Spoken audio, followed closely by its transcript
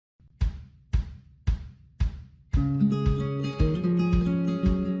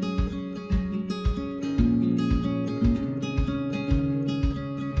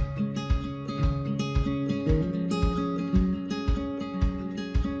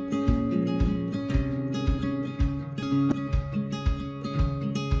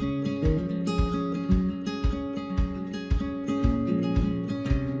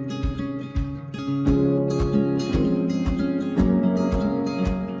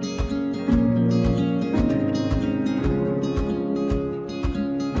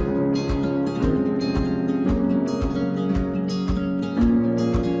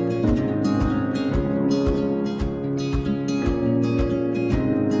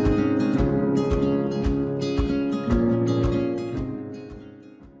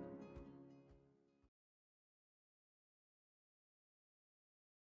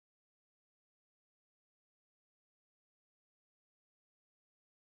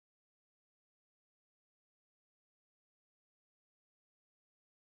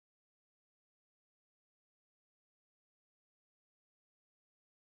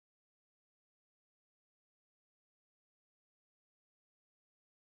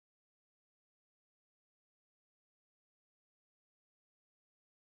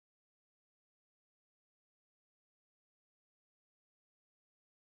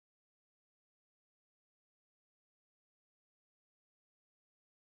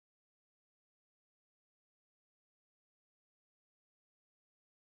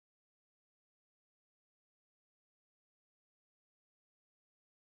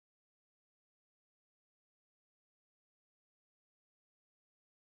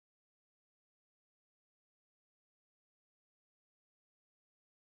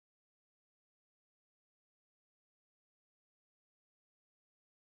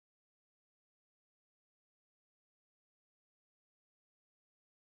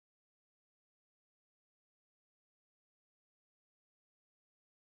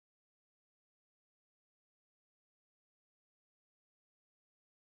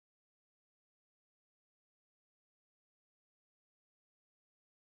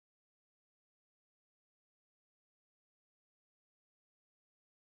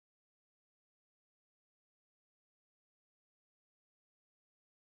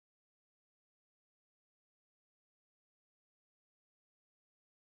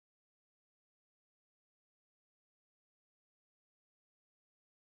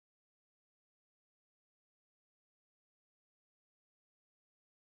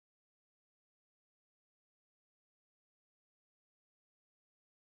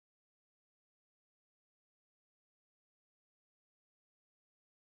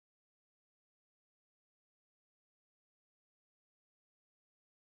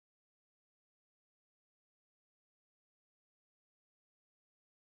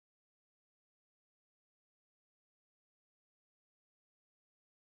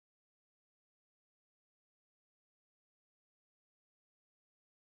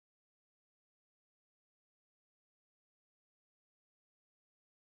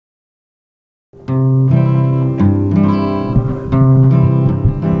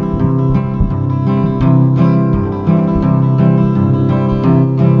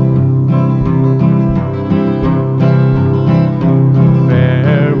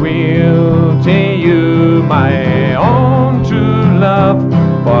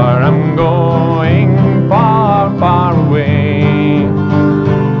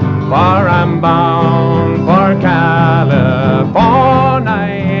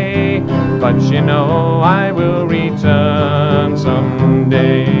but you know I will return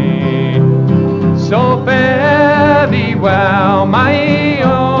someday. So fare thee well, my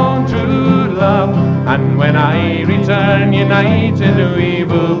own true love, and when I return united we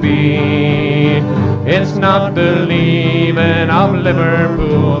will be. It's not the leaving of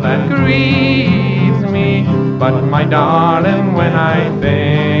Liverpool that grieves me, but my darling, when I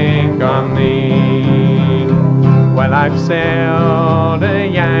think on thee. Well, I've sailed a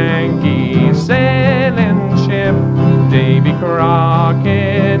Yankee sailing ship, Davy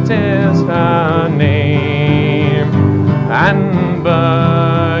Crockett is her name, and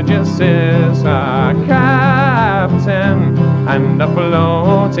Burgess is her captain, and a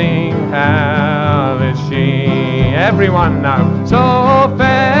floating hell is she. Everyone now. So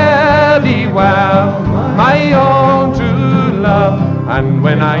fare thee well, my own true love, and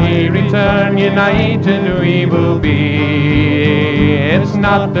when I return united we will be. It's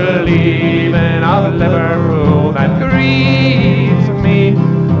not the leaving of Liverpool that grieves me,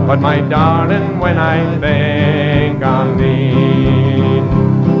 but my darling, when I think on thee.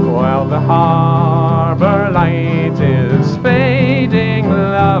 Well, the harbour light is fading,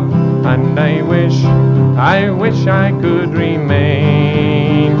 love, and I wish I could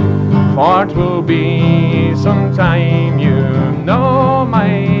remain, for 'twill be some time, you know,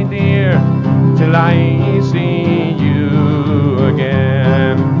 my dear, till I see you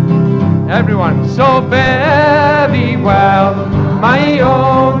again. Everyone, so fare thee well, my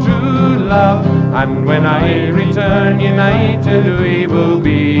own true love, and when I return united we will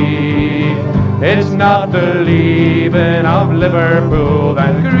be. It's not the leaving of Liverpool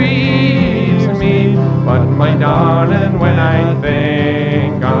that grieves me, but my darling, when I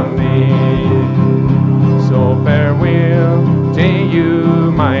think on thee. So farewell to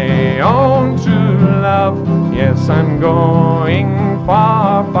you, my own true love, yes, I'm going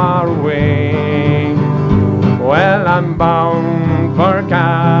far, far away. Well, I'm bound for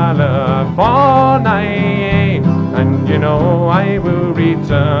California, and you know I will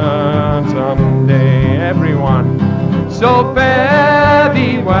return someday. Everyone, so fare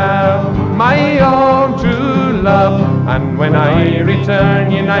thee well, my own true love, and when I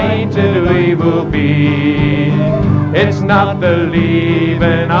return united we will be. It's not the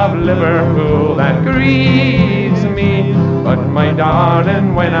leaving of Liverpool that grieves me, but my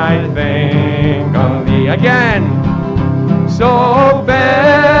darling, when I think on thee again. So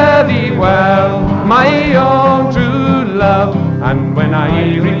fare thee well, my own true love, and when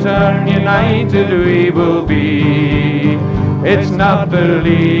I return united we will be. It's not the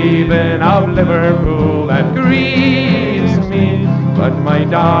leaving of Liverpool that grieves me, but my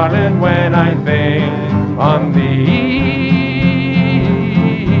darling, when I think on thee.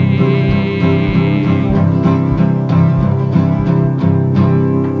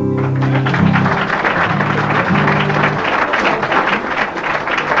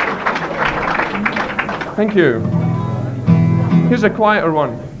 Thank you. Here's a quieter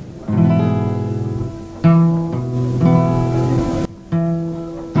one.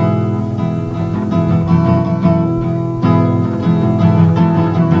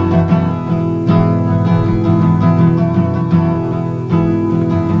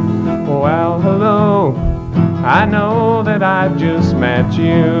 Well, hello. I know that I've just met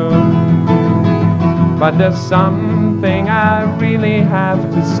you, but there's something I really have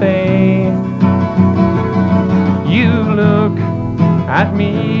to say. You look at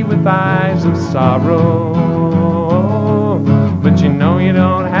me with eyes of sorrow, but you know you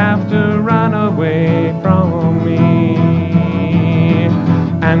don't have to run away from me.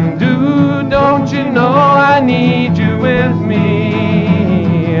 And don't you know I need you with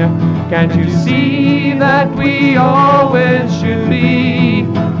me? Can't you see that we always should be,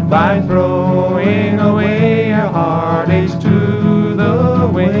 by throwing away your heartaches to the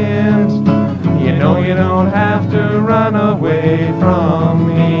wind? You know you don't have to run away from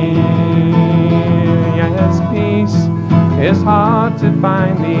me. Yes, peace is hard to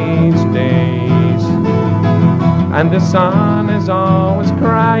find these days, and the sun is always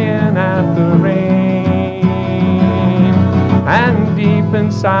crying at the rain, and deep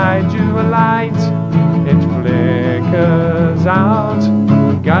inside you a light, it flickers out.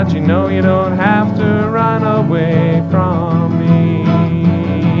 God, you know you don't have to run away from me.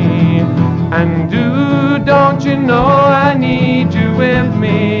 And don't you know I need you with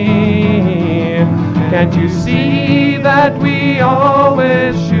me? Can't you see that we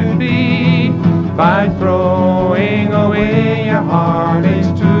always should be, by throwing away your heartaches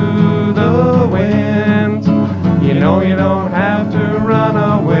to the wind? You know you don't have to run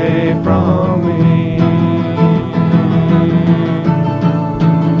away from me.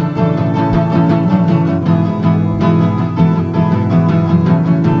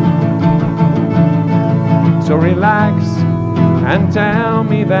 relax and tell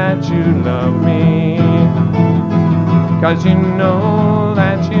me that you love me. 'Cause you know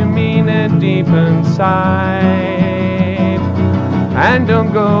that you mean it deep inside. And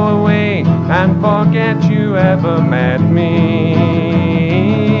don't go away and forget you ever met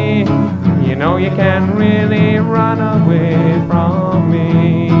me. You know you can't really run away from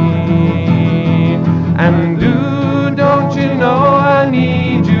me. And don't you know I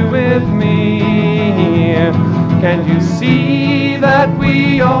need you with me? Can't you see that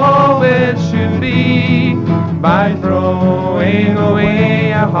we always should be? By throwing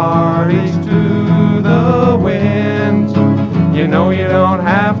away our heartaches to the wind. You know you don't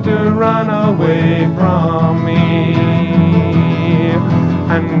have to run away from me.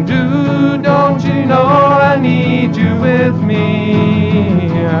 And don't you know I need you with me?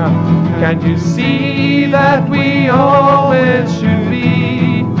 Can't you see that we always should be?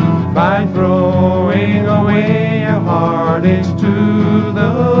 By throwing away our heartaches to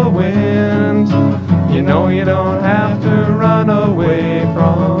the wind. You know you don't have to run away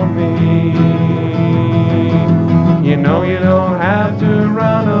from me. You know you don't have to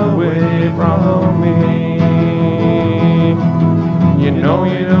run away from me. You know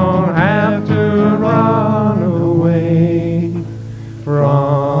you don't have to run away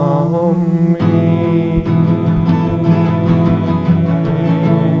from me.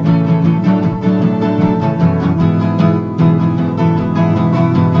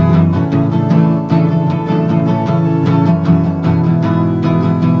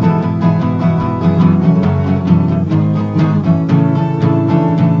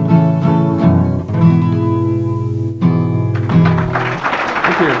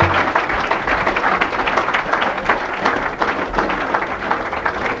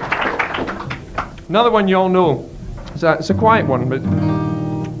 Another one you all know. It's a quiet one, but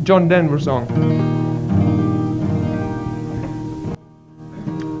John Denver song.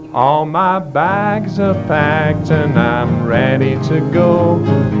 All my bags are packed and I'm ready to go.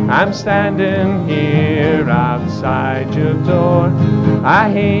 I'm standing here outside your door. I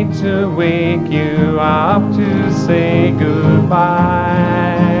hate to wake you up to say goodbye.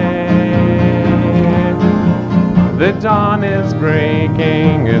 The dawn is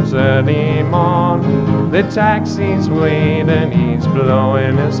breaking, it's early morn. The taxi's waiting, he's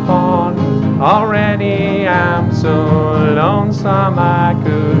blowing his horn. Already I'm so lonesome I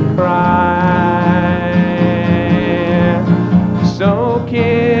could cry. So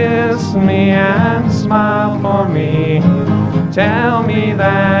kiss me and smile for me. Tell me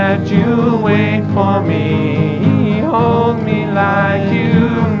that you'll wait for me. Hold me like you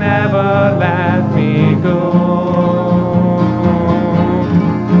never let me go.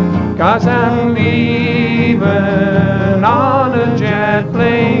 'Cause I'm leaving on a jet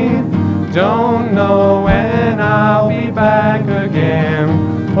plane. Don't know when I'll be back again.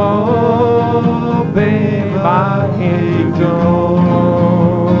 Oh, babe, I hate to.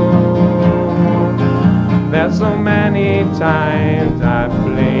 There's so many times I've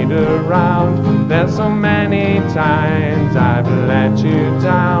played around. There's so many times I've let you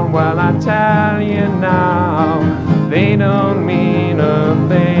down. Well, I tell you now, they don't mean a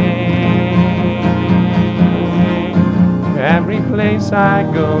thing. Every place I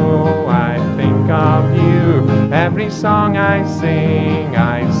go, I think of you. Every song I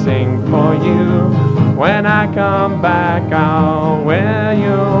sing for you. When I come back, I'll wear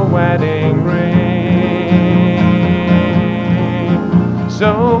your wedding ring.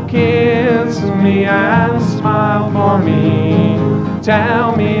 So kiss me and smile for me.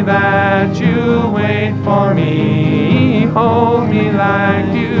 Tell me that you'll wait for me. Hold me like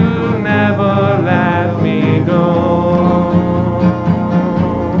you never let me go.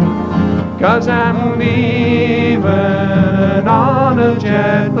 'Cause I'm leaving on a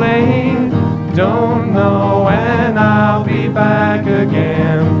jet plane. Don't know when I'll be back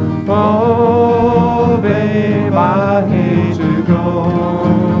again. Oh, babe, I hate to go.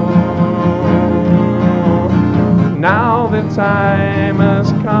 Now the time has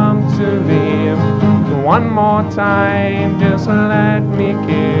come to leave. One more time, just let me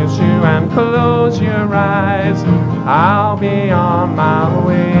kiss you and close your eyes. I'll be on my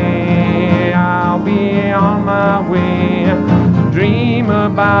way. I'll be on my way. Dream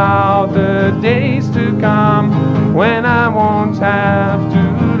about the days to come when I won't have to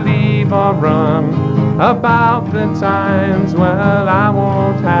leave or run. About the times, well, I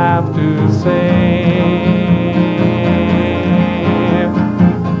won't have to say.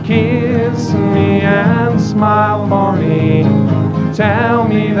 Kiss me and smile for me. Tell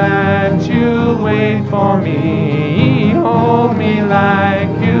me that you'll wait for me. Hold me like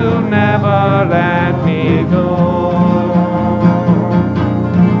you'll never let me go.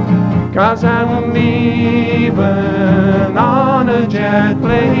 'cause I'm leaving on a jet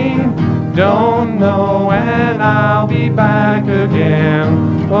plane. Don't know when I'll be back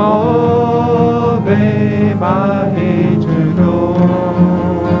again. Oh, babe, I hate to go.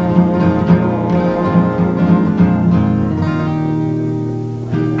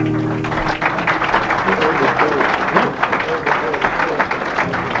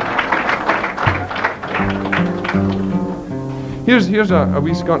 Here's a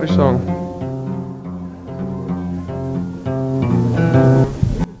wee Scottish song.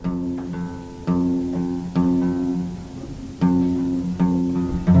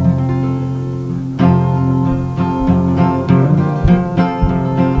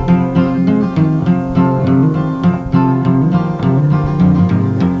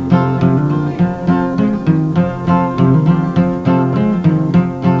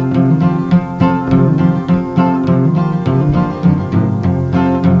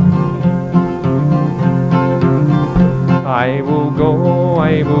 I will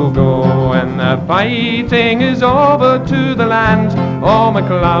go, when the fighting is over to the land. Oh,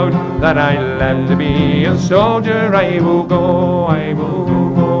 McLeod, that I left to be a soldier, I will go, I will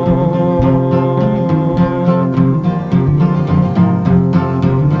go.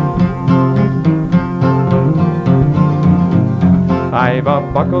 I've a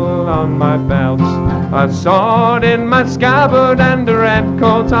buckle on my belt, a sword in my scabbard, and a red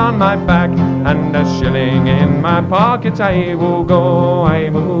coat on my back, and a shilling in my pocket. I will go, I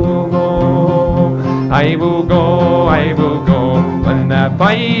will go, I will go, I will go, when the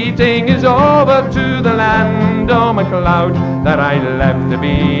fighting is over to the land. Oh, McLeod, that I left to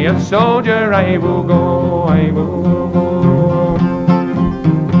be a soldier, I will go, I will go.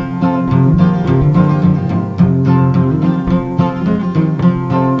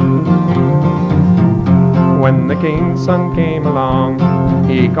 When the king's son came along,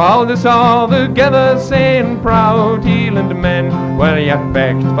 he called us all together, saying, proud Hieland men, will ye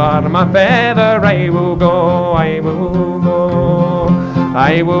fecht for my feather? I will go, I will go,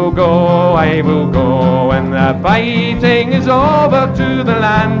 I will go, I will go, when the fighting is over to the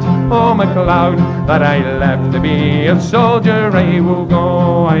land. Oh, McLeod, that I left to be a soldier, I will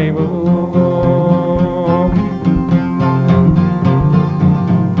go, I will go.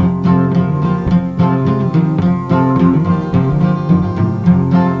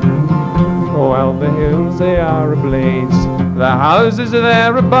 Well, the hills, they are ablaze, the houses are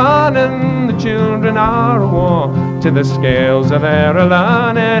there a burning, the children are a war, to the scales are there a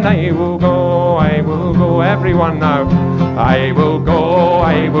learning. I will go, everyone now. I will go,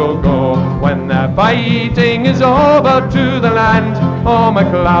 when the fighting is over to the land. Oh,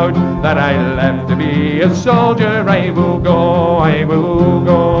 McLeod, that I left to be a soldier, I will go, I will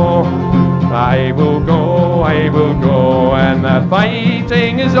go. I will go, when the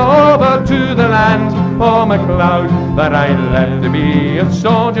fighting is over to the land. Oh, McLeod, that I left to be a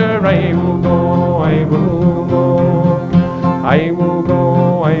soldier, I will go, I will go, I will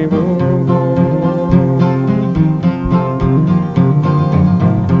go, I will go.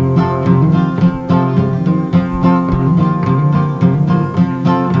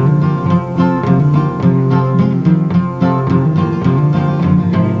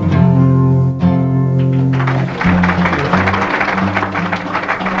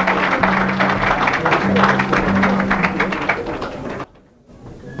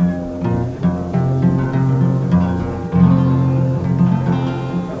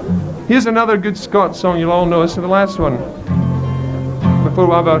 Here's another good Scots song you'll all know. It's the last one before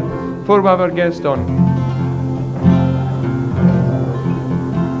we have our guest on.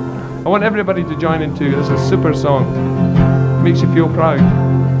 I want everybody to join in too. This is a super song. Makes you feel proud.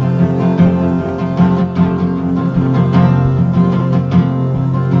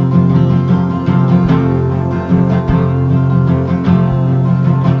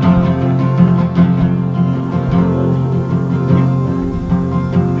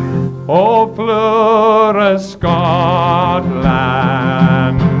 Oh, Flora, Scotland,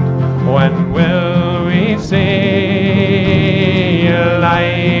 when will we see your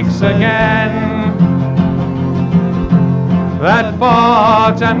likes again? That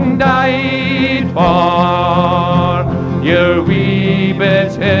fought and died for your wee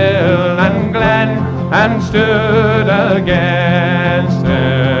bit hill and glen, and stood against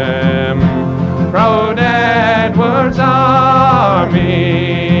him, proud Edward's army,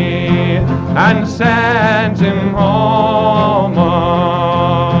 and sent him homeward,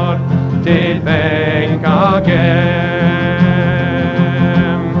 did think again.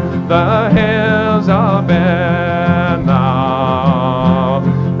 The hills are bare now,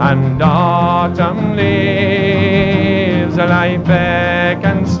 and autumn leaves lie beck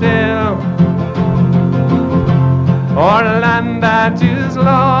and still,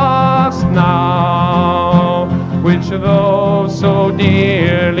 though so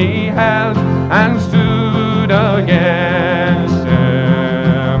dearly held, and stood against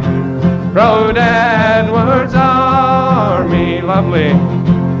him. Proud Edward's army lovely,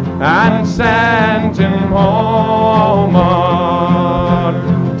 and sent him homeward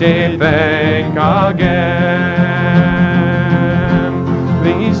to think again.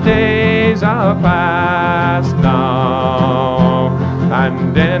 These days are past now,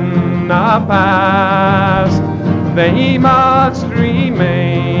 and in the past they must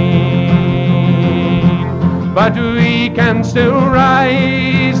remain. But we can still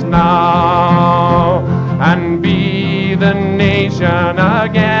rise now and be the nation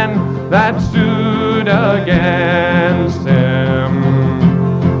again that stood against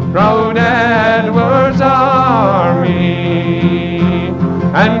him. Proud Edward's army,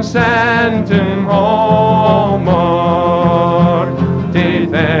 and sent him homeward to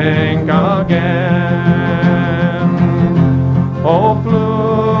think again. Oh,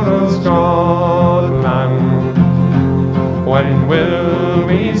 plural Scotland, when will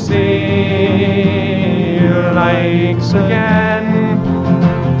we see your likes again?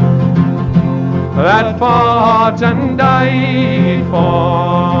 That fought and died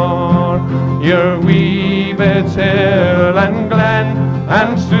for your wee bits hill and glen,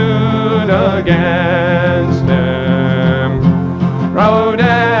 and stood against him. Proud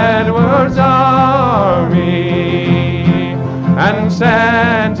Edward's army, and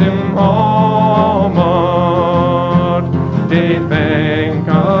sent him homeward to think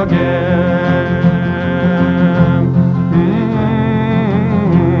again.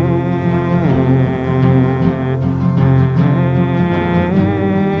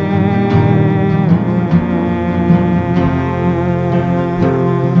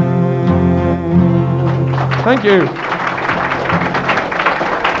 Thank you. Thank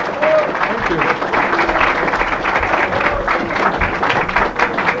you.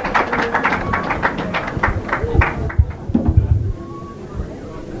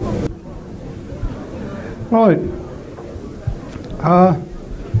 Right.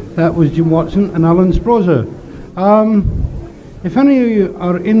 That was Jim Watson and Alan Sproser. If any of you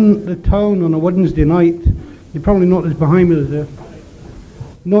are in the town on a Wednesday night, you probably noticed behind me there's a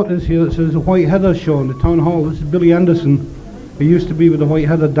notice here that says the White Heather Show in the town hall. This is Billy Anderson, who used to be with the White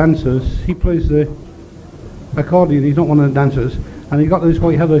Heather dancers. He plays the accordion, he's not one of the dancers, and he got this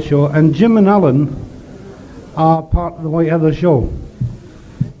White Heather Show, and Jim and Alan are part of the White Heather Show.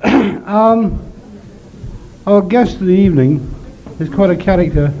 Our guest of the evening is quite a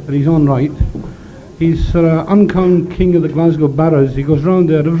character in his own right. He's uncrowned king of the Glasgow Barras. He goes round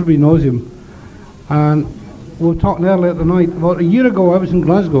there, everybody knows him. And we were talking earlier tonight, about a year ago I was in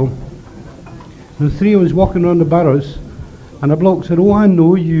Glasgow, and the three of us walking around the Barras, and a bloke said, "Oh, I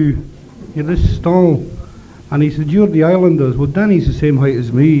know you, you're this stall." And he said, "You're the Islanders." Well, Danny's the same height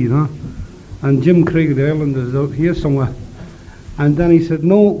as me, you know, and Jim Craig of the Islanders out here somewhere. And Danny said,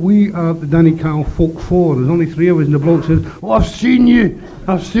 "No, we are the Danny Cow Folk 4. There's only three of us." And the bloke says, "Oh, I've seen you,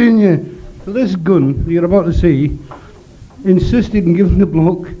 I've seen you." So this gun you're about to see insisted in giving the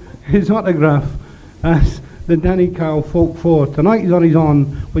bloke his autograph as the Danny Kyle Folk 4. Tonight he's on his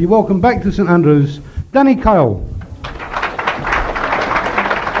own. Will you welcome back to St Andrews, Danny Kyle.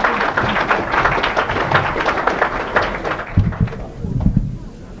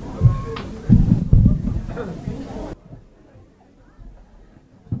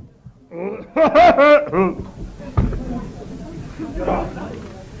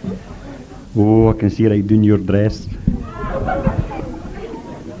 Oh, I can see right down your dress.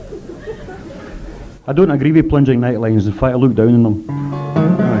 I don't agree with plunging nightlines. In fact, I look down on them.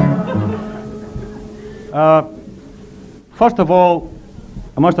 First of all,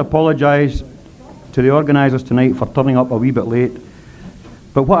 I must apologise to the organisers tonight for turning up a wee bit late.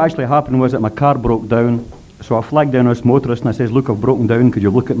 But what actually happened was that my car broke down. So I flagged down this motorist and I says, "Look, I've broken down. Could you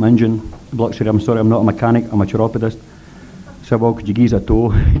look at my engine?" The bloke said, "I'm sorry, I'm not a mechanic. I'm a chiropodist." I said, "Well, could you give us a tow?"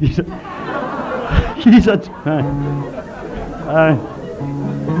 He said,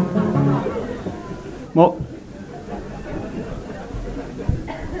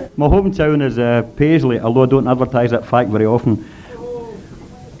 my hometown is Paisley, although I don't advertise that fact very often.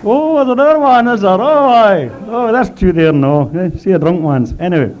 Oh, there's another one, is there? Oh, aye. Oh, that's two there now. See the drunk ones.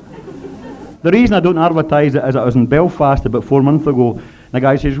 Anyway, the reason I don't advertise it is I was in Belfast about 4 months ago, and the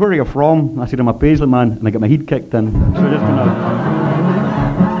guy says, "Where are you from?" I said, "I'm a Paisley man," and I got my head kicked in. So just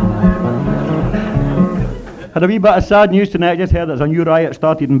had a wee bit of sad news tonight. I just heard there's a new riot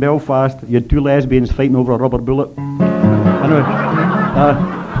started in Belfast. You had two lesbians fighting over a rubber bullet. Anyway,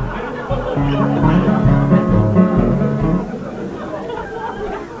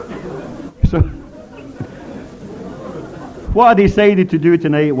 What I decided to do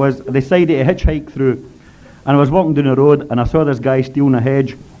tonight was I decided to hitchhike through, and I was walking down the road and I saw this guy stealing a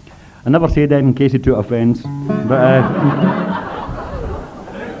hedge. I never said that in case he took offence, but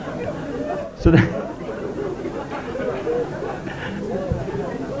so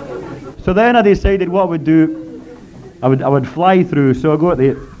then I decided what I would do. I would fly through. So I got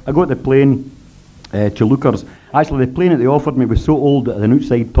the plane to Lookers. Actually, the plane that they offered me was so old that there was an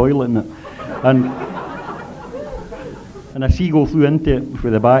outside toilet in it, and a seagull flew into it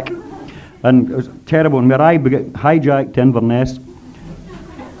through the back, and it was terrible. And we arrived, we got hijacked to Inverness,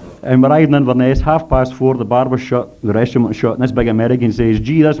 and we arrived in Inverness 4:30. The bar was shut, the restaurant was shut, and this big American says,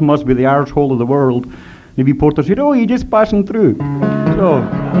 "Gee, this must be the arsehole of the world." And the wee porter said, "Oh, you're just passing through." So.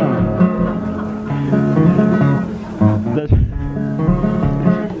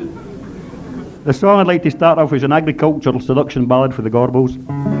 The song I'd like to start off is an agricultural seduction ballad for the Gorbals.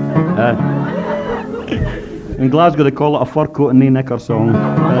 In Glasgow they call it a fur coat and knee knicker song.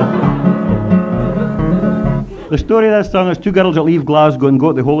 The story of this song is two girls that leave Glasgow and go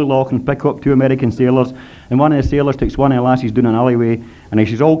to the Holy Loch and pick up two American sailors, and one of the sailors takes one of the lassies down an alleyway and he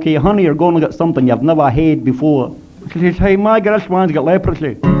says, "Okay, honey, you're going to get something you've never had before." She says, "Hey, my girl's one's got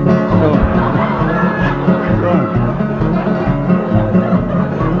leprosy."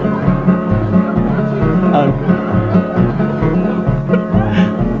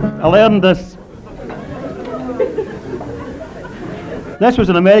 I learned this. This was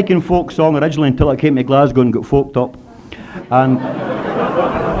an American folk song originally until it came to Glasgow and got folked up.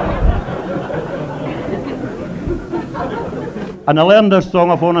 And I learned this song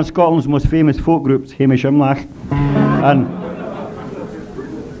off one of Scotland's most famous folk groups, Hamish Imlach. And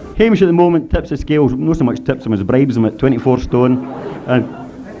Hamish at the moment tips the scales, not so much tips him as bribes him at 24 stone. And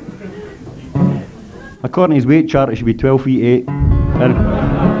according to his weight chart, it should be 12 feet 8. And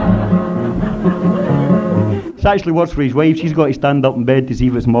it's actually worse for his wife. She's got to stand up in bed to see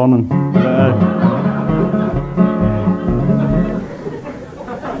if it's morning.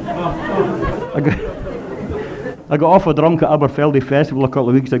 I got off a drunk at Aberfeldy Festival a couple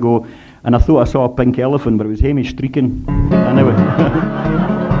of weeks ago, and I thought I saw a pink elephant, but it was Hamish streaking. Anyway.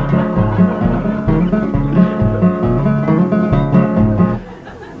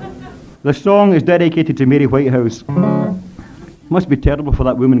 The song is dedicated to Mary Whitehouse. Must be terrible for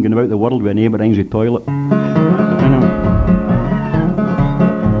that woman going about the world with a neighbour behind the toilet. You know.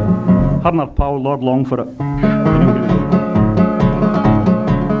 Her and her pal Lord Longford.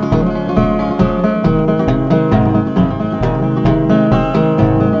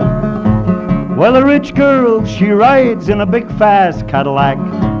 Well, a rich girl, she rides in a big fast Cadillac.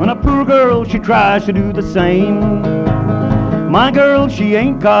 When a poor girl, she tries to do the same. My girl, she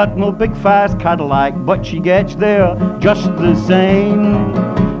ain't got no big fast Cadillac, but she gets there just the same.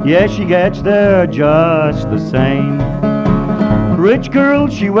 Yeah, she gets there just the same. Rich girl,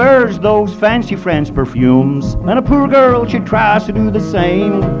 she wears those fancy French perfumes, and a poor girl, she tries to do the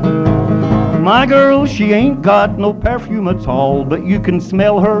same. My girl, she ain't got no perfume at all, but you can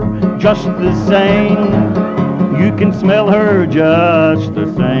smell her just the same. You can smell her just the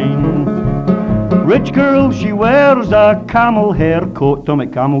same. Rich girl, she wears a camel hair coat. Tommy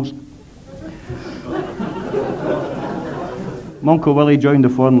Camels. Uncle Willie joined the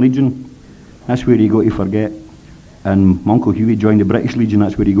Foreign Legion. That's where you go to forget. And Uncle Hughie joined the British Legion.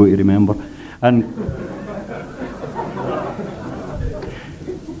 That's where you go to remember. And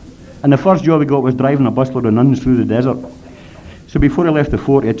the first job he got was driving a busload of nuns through the desert. So before he left the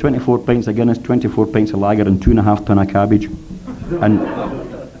fort, he had 24 pints of Guinness, 24 pints of lager, and 2.5 tons of cabbage. And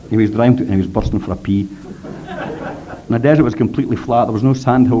he was driving to, and he was bursting for a pee. And the desert was completely flat. There was no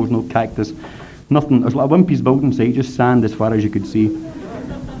sandhills, no cactus, nothing. It was like a Wimpy's building site, just sand as far as you could see.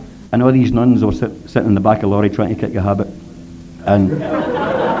 And all these nuns were sitting in the back of the lorry trying to kick a habit.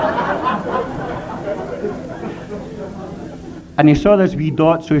 And he saw this wee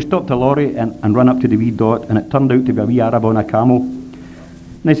dot, so he stopped the lorry and ran up to the wee dot, and it turned out to be a wee Arab on a camel.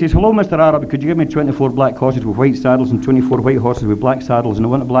 And he says, "Hello, Mr. Arab, could you give me 24 black horses with white saddles and 24 white horses with black saddles, and I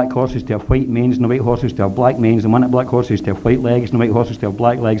want the black horses to have white manes and the white horses to have black manes, and I want the black horses to have white legs and the white horses to have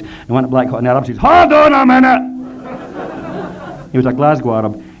black legs, and I want the black horses..." And the Arab says, "Hold on a minute!" He was a Glasgow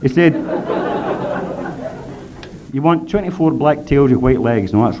Arab. He said, "You want 24 black tails with white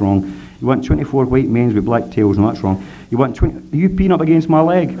legs?" No, that's wrong. "You want 24 white manes with black tails?" No, that's wrong. "You want 20... Are you peeing up against my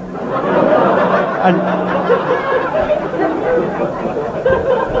leg?" And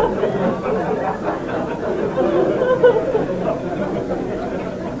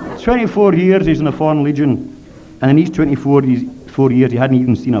 24 years he's in the Foreign Legion, and in these 24 years he hadn't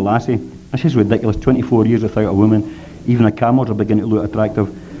even seen a lassie. That's just ridiculous. 24 years without a woman. Even the camels are beginning to look attractive.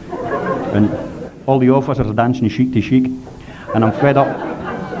 And all the officers are dancing cheek to cheek. and I'm fed up.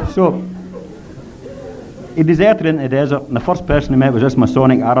 So he deserted into the desert, and the first person he met was this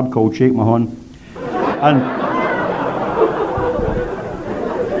Masonic Arab called Sheikh Mahon. And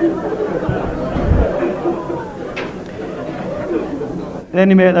then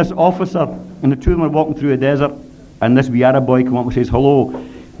he met this officer, and the two of them were walking through the desert, and this wee Arab boy came up and says, "Hello,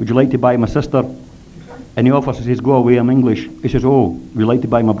 would you like to buy my sister?" And the officer says, "Go away, I'm English." He says, "Oh, would you like to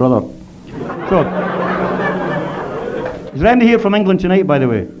buy my brother?" So, is there anybody here from England tonight, by the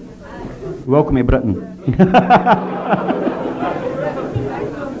way? Welcome to Britain.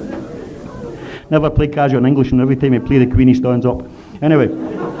 Never play casual in English, and every time you play the Queen he stands up. Anyway,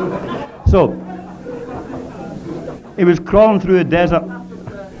 so he was crawling through the desert.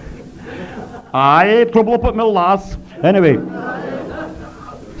 Aye, trouble up at my lass. Anyway,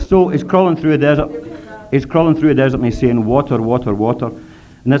 so he's crawling through the desert. He's crawling through the desert and he's saying, "Water, water, water."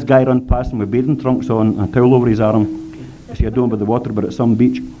 And this guy runs past him with bathing trunks on and a towel over his arm. He said, "I don't know about the water, but at some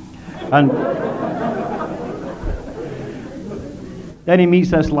beach." And then he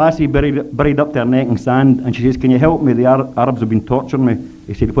meets this lassie buried up to her neck in sand, and she says, "Can you help me? The Arabs have been torturing me."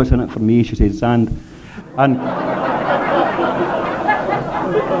 He said, "What's in it for me?" She said, "Sand." And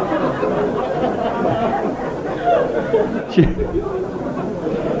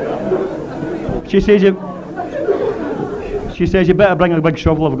she says, "You better bring a big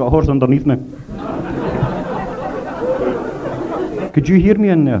shovel, I've got a horse underneath me." Could you hear me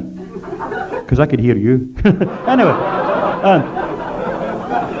in there? Because I could hear you. Anyway,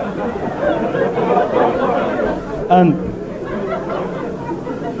 and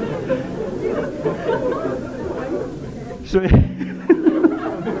so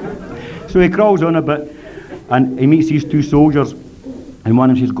so he crawls on a bit, and he meets these two soldiers, and one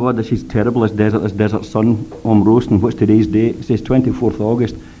of them says, "God, this is terrible, this desert sun. Oh, I'm roasting. What's today's date?" He says, 24th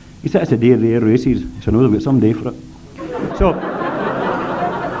August. He said, "It's the day of the air races." He said, "No, they've got some day for it." So,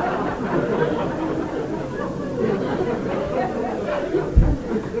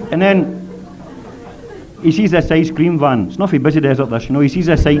 and then he sees this ice cream van. It's not for busy desert, this, you know. He sees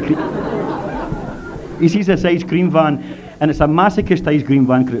this ice cream van, and it's a masochist ice cream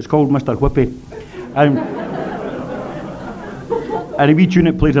van because it's called Mr. Whippy. And a wee tune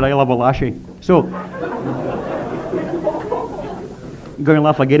that plays at I Love a Lassie. So, going to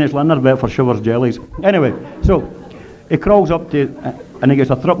laugh again, it's London bit for Sugar's Jellies. Anyway, so he crawls up to, and he gets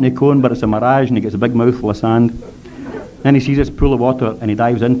a threepenny cone, but it's a mirage, and he gets a big mouthful of sand. Then he sees this pool of water, and he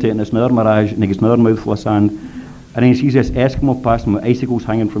dives into it, and it's another mirage, and he gets another mouthful of sand. And then he sees this Eskimo past him with icicles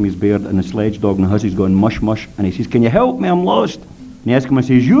hanging from his beard, and the sledge dog and the hussey's going mush mush, and he says, "Can you help me? I'm lost." And the Eskimo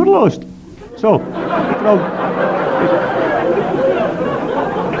says, "You're lost." So,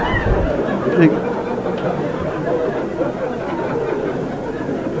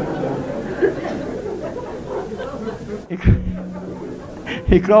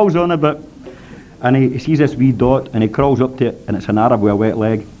 he crawls on a bit, and he sees this wee dot, and he crawls up to it, and it's an Arab with a wet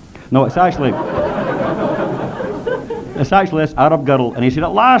leg. No, it's actually this Arab girl, and he said,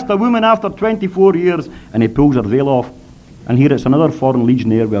 "At last, a woman after 24 years, and he pulls her veil off, and here it's another foreign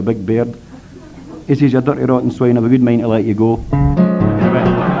legionnaire with a big beard. He says, "You dirty rotten swine, I've a good mind to let you go."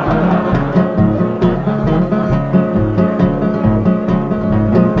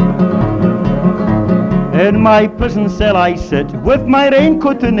 In my prison cell I sit, with my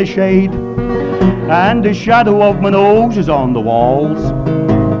raincoat in the shade, and the shadow of my nose is on the walls,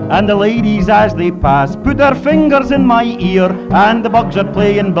 and the ladies as they pass put their fingers in my ear, and the bugs are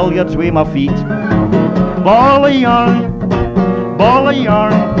playing billiards with my feet. Ball of yarn,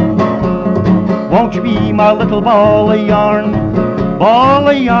 won't you be my little ball of yarn? Ball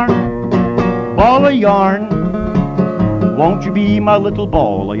of yarn, won't you be my little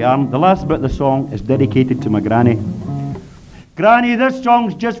ball of yarn? The last bit of the song is dedicated to my granny. Granny, this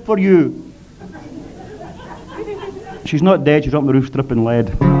song's just for you. She's not dead, she's up on the roof stripping lead.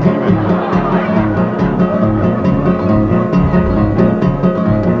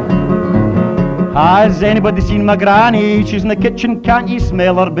 Has anybody seen my granny? She's in the kitchen, can't you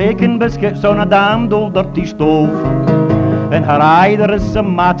smell her baking biscuits on a damned old dirty stove? In her eye there is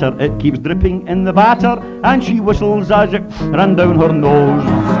some matter, it keeps dripping in the batter, and she whistles as it run down her nose.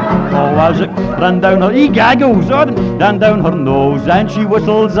 Oh, as it run down her, he gaggles, run down her nose, and she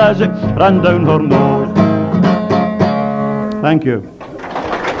whistles as it run down her nose. Thank you.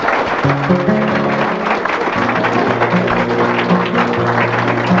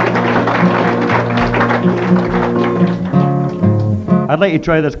 I'd like you to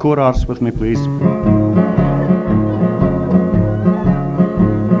try this chorus with me, please.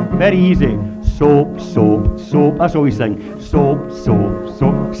 Very easy. Soap, soap, soap. That's all we sing. Soap, soap,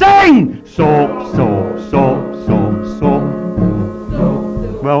 soap. Sing! Soap, soap, soap, soap, soap.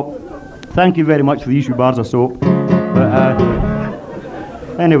 Thank you very much for these few bars of soap. But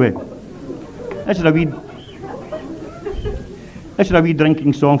anyway, this is a wee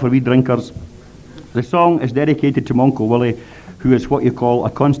drinking song for wee drinkers. The song is dedicated to my Uncle Willie, who is what you call a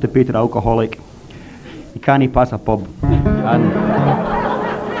constipated alcoholic. He can't pass a pub. And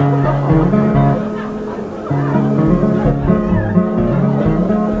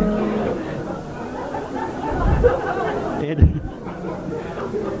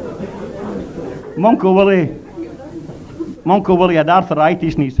my Uncle Willie had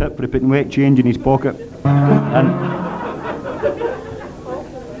arthritis in his hip for putting wet change in his pocket. And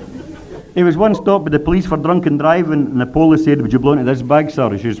he was once stopped by the police for drunken driving, and the police said, "Would you blow into this bag, sir?"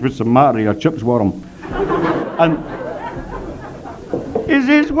 He says, "What's the matter? Your chips warm." And he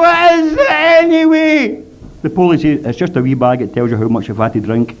says, "What is it anyway?" The police says, "It's just a wee bag, it tells you how much you've had to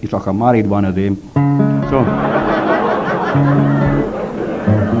drink." He's like, "I married one of them." So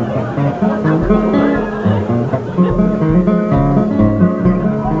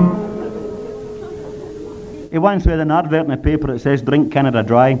he once read an advert in the paper that says "Drink Canada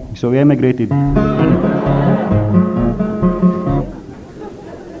dry," so he emigrated.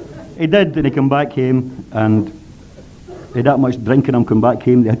 He did, and he came back home, and he had that much drinking him come back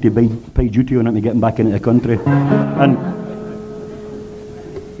home, they had to pay duty on him to get him back into the country. And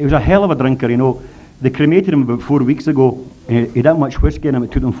he was a hell of a drinker, you know. They cremated him about 4 weeks ago, and he had that much whiskey in him,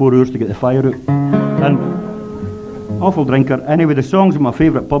 it took them 4 hours to get the fire out. And awful drinker. Anyway, the song's in my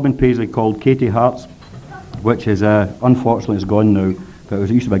favourite pub in Paisley called Katie Hart's, which is, unfortunately, it's gone now, but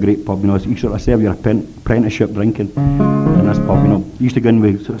it used to be a great pub, you know. You sort of serve your apprenticeship drinking in this pub, you know. You used to go in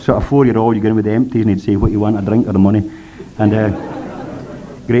with, sort of 4-year-old, you go in with the empties and he'd say what you want, a drink or the money. And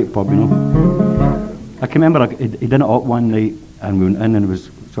great pub, you know. I can remember he did it up one night and we went in and it was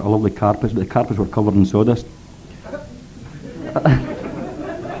sort of lovely carpets, but the carpets were covered in sawdust.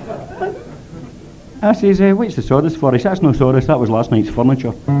 I says, "What's the sawdust for?" He says, "That's no sawdust, that was last night's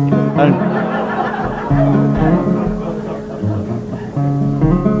furniture." And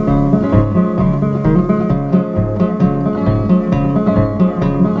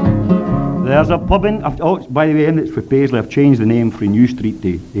there's a pub in, by the way, and it's for Paisley, I've changed the name from New Street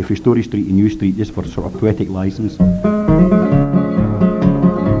to from Story Street to New Street, just for sort of poetic licence.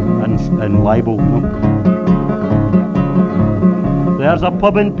 And libel, you know. There's a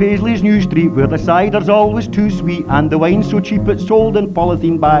pub in Paisley's New Street where the cider's always too sweet and the wine's so cheap it's sold in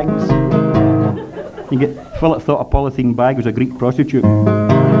polythene bags. Philip thought a polythene bag was a Greek prostitute.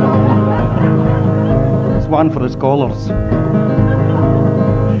 It's one for the scholars.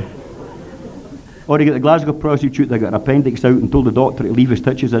 Or you get the Glasgow prostitute that got her appendix out and told the doctor to leave his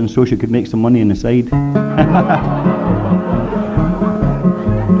stitches in so she could make some money on the side.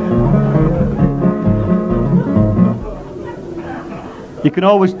 You can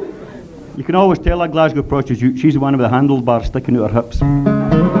always tell a Glasgow prostitute she's the one with the handlebar sticking out her hips. You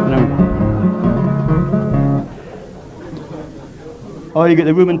know. Or you get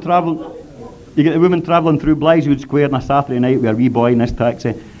the woman travelling through Blythewood Square on a Saturday night with a wee boy in this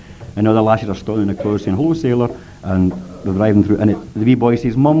taxi, and all the lasses are stopping in the clothes saying, "Hello, sailor," and they're driving through, and the wee boy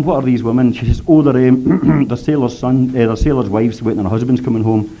says, "Mum, what are these women?" She says, "Oh, they're sailor's son, they're sailor's wives waiting on her husband's coming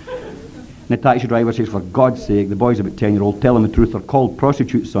home." And the taxi driver says, "For God's sake, the boy's about 10-year-old, tell him the truth, they're called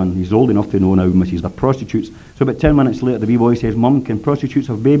prostitutes, son." He's old enough to know now, missus, they're prostitutes. So about 10 minutes later, the wee boy says, "Mum, can prostitutes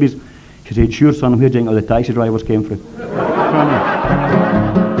have babies?" She said, "Sure, son, where do you think all the taxi drivers came from?"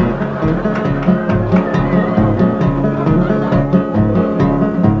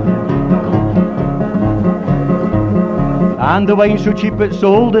 And the wine's so cheap it's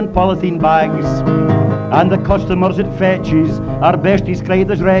sold in polythene bags, and the customers it fetches are best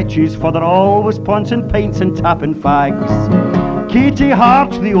described as wretches, for they're always pouncing pints and tapping fags. Katie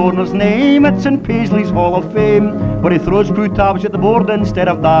Hart's the owner's name, it's in Paisley's Hall of Fame, where he throws screw tabs at the board instead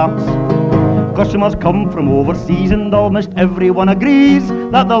of darts. Customers come from overseas and almost everyone agrees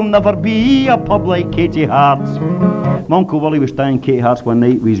that there'll never be a pub like Katie Hart's. My Uncle Willie was standing in Katie Hart's one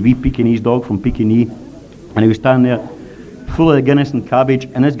night with his wee Pekingese dog from Pekinee, and he was standing there full of the Guinness and cabbage,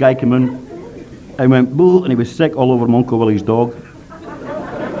 and this guy came in and went boo, and he was sick all over my Uncle Willie's dog.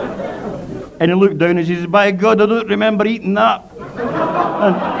 And he looked down and he says, "By God, I don't remember eating that."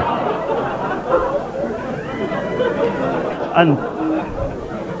 And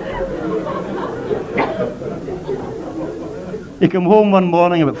he came home one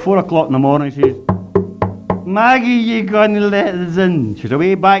morning about 4 o'clock in the morning, he says, "Maggie, you gonna let us in?" She says,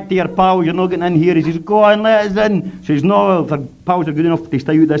 "Away back to your pals, you're not getting in here." He says, "Go on, let us in." She says, "No, if her pals are good enough to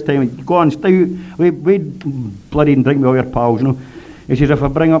stay out this time, go on, stay out. Wait bloody and drink with all your pals, you know." He says, "If I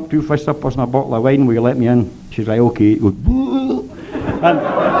bring up 2 fish suppers and a bottle of wine, will you let me in?" She's like, "Okay." He goes, "Boo." And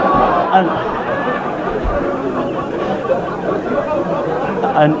and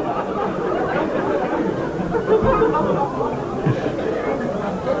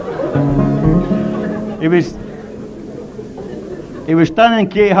he was standing in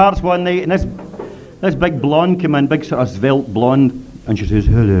Katie Hart's one night, and this big blonde came in, big sort of svelte blonde, and she says,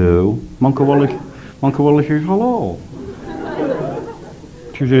 "Hello." Monka Willie says, "Hello."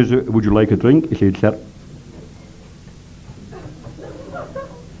 She says, "Would you like a drink?" He said, "Sir."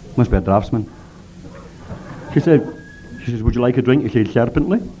 Must be a draftsman. She says, "Would you like a drink?" He said,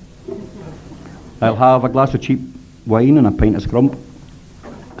 "Certainly. I'll have a glass of cheap wine and a pint of scrump."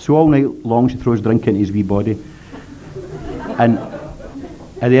 So all night long she throws drink into his wee body. And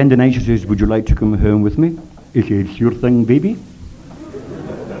at the end of the night she says, "Would you like to come home with me?" He said, "Sure thing, baby."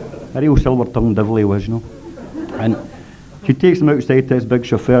 A real silver-tongued devil he was, you know. And she takes him outside to this big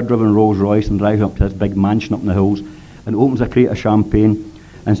chauffeur-driven Rolls Royce and drives up to this big mansion up in the hills and opens a crate of champagne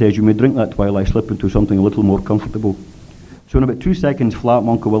and says, "You may drink that while I slip into something a little more comfortable." So in about 2 seconds flat,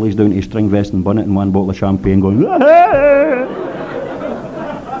 Monka Willie's down to his string vest and bonnet and one bottle of champagne going, "Ah!"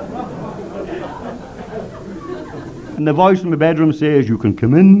 And the voice from the bedroom says, "You can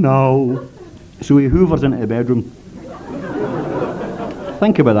come in now." So he hoovers into the bedroom.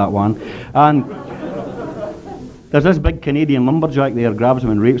 Think about that one. And there's this big Canadian lumberjack there, grabs him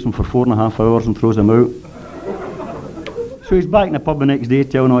and rapes him for 4.5 hours and throws him out. So he's back in the pub the next day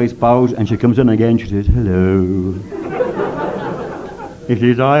telling all his pals, and she comes in again, she says, "Hello." He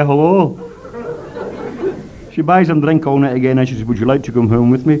says, "Aye, hello." She buys him drink all night again and she says, "Would you like to come home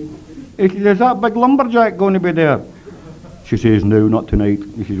with me?" He says, "Is that big lumberjack going to be there?" She says, "No, not tonight."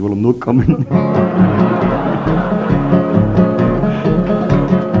 He says, "Well, I'm not coming."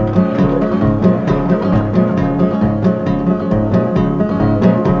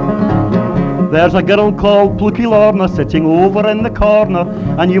 There's a girl called Plucky Lorna sitting over in the corner,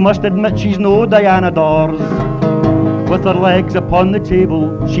 and you must admit she's no Diana Dors. With her legs upon the table,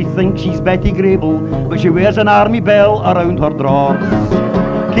 she thinks she's Betty Grable, but she wears an army bell around her drawers.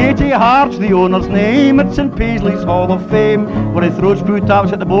 Katie Hart's the owner's name, it's in Paisley's Hall of Fame, where he throws food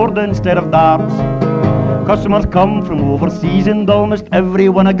taps at the board instead of darts. Customers come from overseas and almost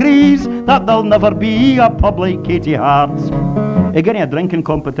everyone agrees that there'll never be a pub like Katie Hart's. They get in a drinking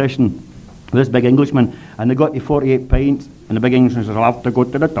competition with this big Englishman, and they got to 48 pints, and the big Englishman says, "I'll have to go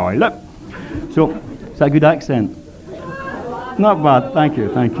to the toilet." So, is that a good accent? Not bad, thank you.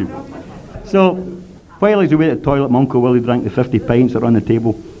 So, while he's away at the toilet, my Uncle Willie drank the 50 pints that are on the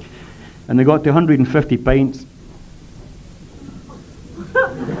table, and they got to 150 pints.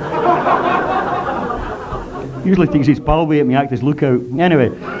 Usually takes his pal away at me, act as lookout.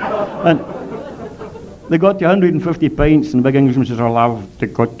 Anyway, and they got to 150 pints, and the big Englishman says, "I'll have to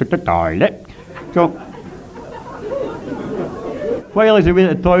go to the toilet." So, while he's away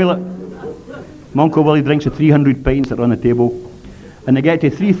at the toilet, my Uncle Willie drinks the 300 pints that are on the table, and they get to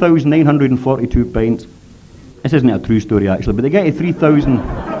 3,942 pints. This isn't a true story actually, but they get to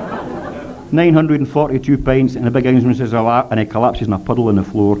 3,942 pints, and the big Englishman says, and he collapses in a puddle on the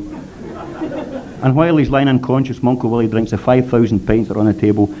floor. And while he's lying unconscious, my Uncle Willie drinks the 5,000 pints that are on the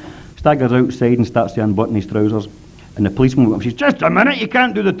table, staggers outside and starts to unbutton his trousers. And the policeman goes up and says, "Just a minute, you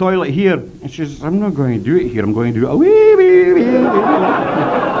can't do the toilet here." And she says, "I'm not going to do it here, I'm going to do it a wee, wee, wee, wee."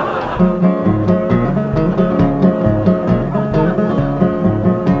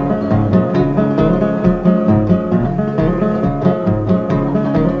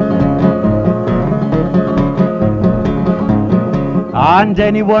 And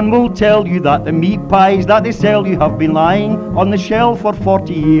anyone will tell you that the meat pies that they sell you have been lying on the shelf for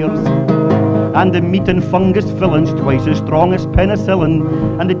 40 years. And the meat and fungus fillings twice as strong as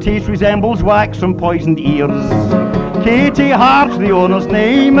penicillin, and the taste resembles wax from poisoned ears. Katie Hart's the owner's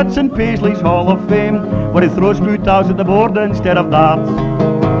name, it's in Paisley's Hall of Fame, where he throws food towels at the board instead of darts.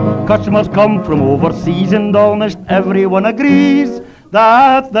 Customers come from overseas and almost everyone agrees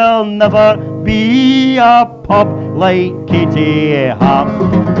that there'll never be a pub like Katie Hart.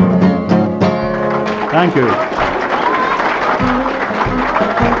 Thank you.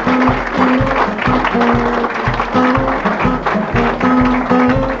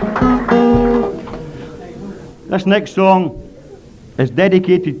 This next song is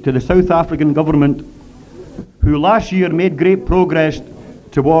dedicated to the South African government, who last year made great progress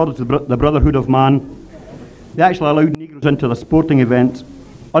towards the brotherhood of man. They actually allowed Negroes into the sporting events.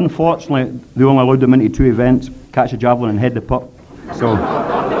 Unfortunately, they only allowed them into 2 events, catch a javelin and head the puck. So,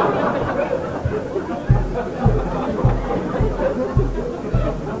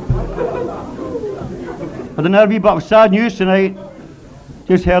 I don't know, a wee bit of sad news tonight.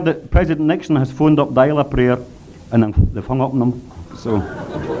 Just heard that President Nixon has phoned up Dial-A-Prayer, and they've hung up on them. So.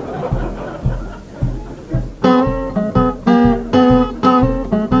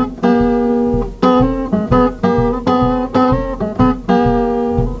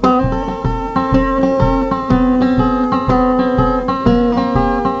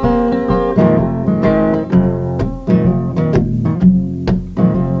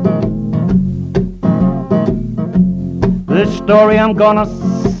 story I'm gonna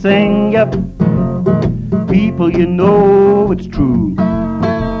sing ya. People, you know it's true.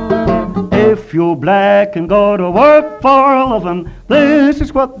 If you're black and go to work for a living, this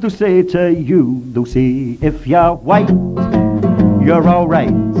is what they'll say to you. They'll say, if you're white, you're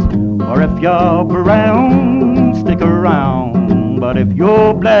alright. Or if you're brown, stick around. But if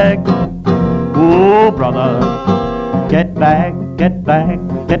you're black, oh brother, get back, get back,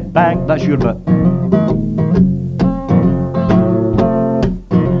 get back. That's your bit.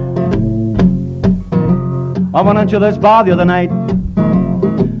 I went into this bar the other night,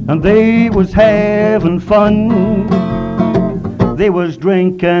 and they was having fun. They was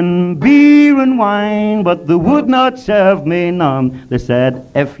drinking beer and wine, but they would not serve me none. They said,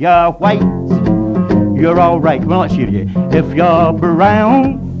 if you're white, you're alright. Well, let's hear you. If you're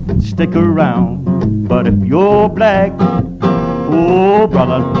brown, stick around. But if you're black, oh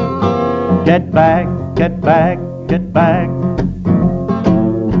brother, get back, get back, get back.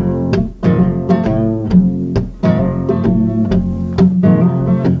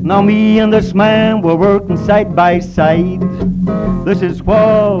 Now me and this man were working side by side. This is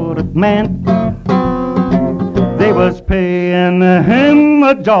what it meant. They was paying him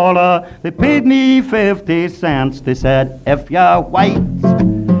 $1. They paid me 50 cents. They said, if you're white,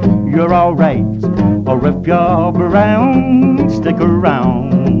 you're alright. Or if you're brown, stick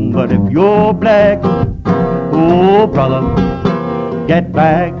around. But if you're black, oh brother, get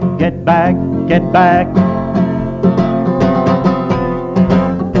back, get back, get back.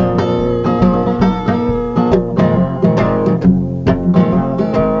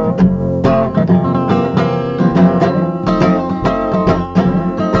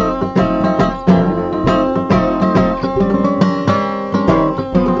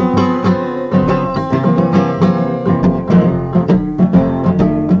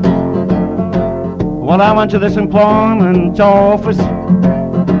 Well, I went to this employment office,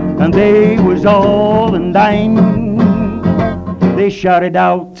 and they was all in line. They shouted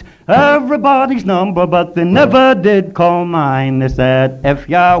out everybody's number, but they never did call mine. They said, if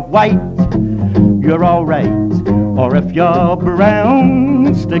you're white, you're alright. Or if you're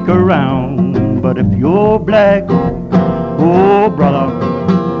brown, stick around. But if you're black, oh brother,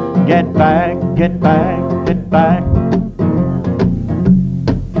 get back, get back, get back.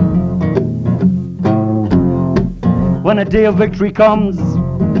 When the day of victory comes,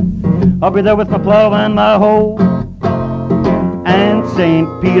 I'll be there with my plow and my hoe. And St.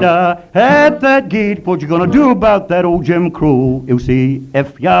 Peter at that gate, what you gonna do about that old Jim Crow? He'll say,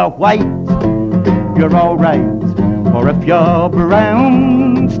 if you're white, you're alright. Or if you're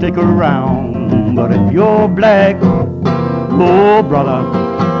brown, stick around. But if you're black, oh brother,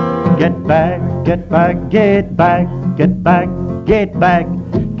 get back, get back, get back, get back, get back,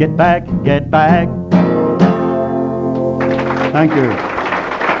 get back, get back. Thank you.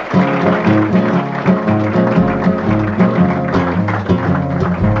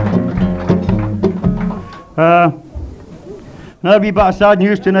 Another wee bit of sad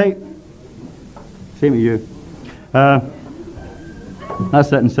news tonight. Same to you.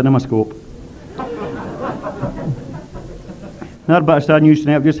 That's it in CinemaScope. Another bit of sad news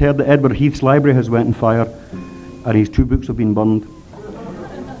tonight. I've just heard that Edward Heath's library has went on fire, and his 2 books have been burned.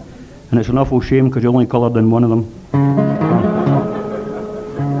 And it's an awful shame because you only coloured in one of them.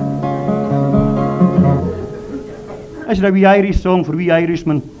 This is a wee Irish song for wee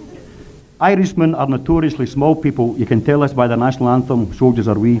Irishmen. Irishmen are notoriously small people. You can tell us by the national anthem, Soldiers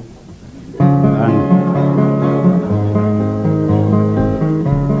Are We.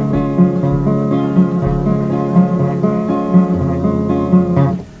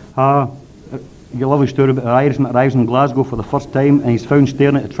 You love a story about an Irishman arrives in Glasgow for the first time and he's found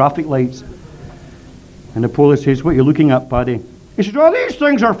staring at the traffic lights. And the police says, what are you looking at, Paddy? He says, oh, these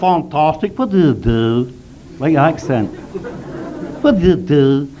things are fantastic. What do you do? Like accent. What do you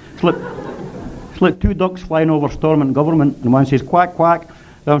do? It's like 2 ducks flying over Stormont government, and one says, quack, quack.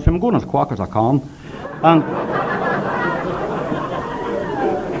 The other says, I'm going as quack as I can. And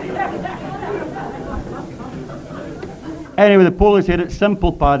anyway, the police said, it's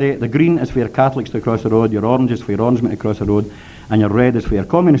simple, Paddy. The green is for your Catholics to cross the road, your orange is for your Orangemen to cross the road, and your red is for your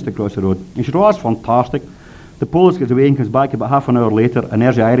Communists to cross the road. He said, oh, that's fantastic. The police gets away and comes back about half an hour later, and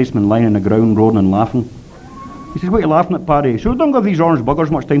there's the Irishman lying on the ground, roaring and laughing. He says, what are you laughing at, Paddy? So don't give these orange buggers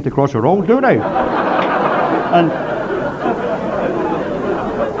much time to cross the road, do they?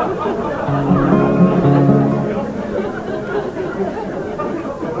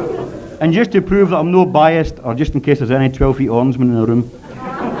 And just to prove that I'm no biased, or just in case there's any 12-feet orangemen in the room,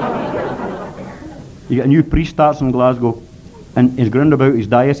 you get a new priest starts in Glasgow, and he's ground about his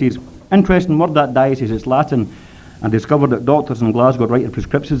diocese. Interesting word, that diocese, it's Latin. and discovered that doctors in Glasgow write their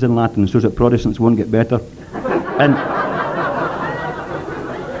prescriptions in Latin so that Protestants won't get better.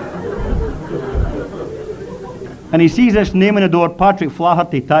 And he sees this name on the door, Patrick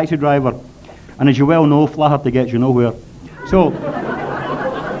Flaherty, taxi driver. And as you well know, Flaherty gets you nowhere. So,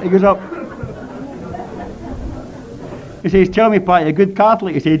 he goes up. He says, tell me, Pat, you're a good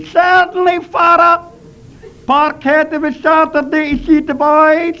Catholic? He says, certainly, Father. Parkhead of a Saturday to see the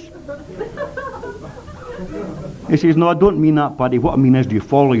boys. He says, no, I don't mean that, Paddy. What I mean is, do you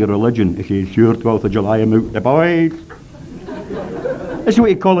follow your religion? He says, sure, 12th of July, I'm out the boys. This is what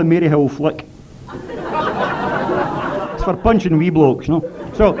you call a Maryhill flick. It's for punching wee blokes, you know.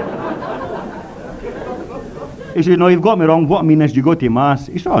 So, he says, no, you've got me wrong. What I mean is, do you go to Mass?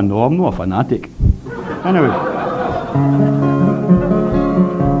 He says, oh, no, I'm not a fanatic. Anyway.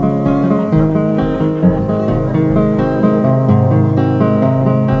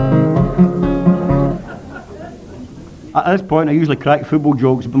 At this point, I usually crack football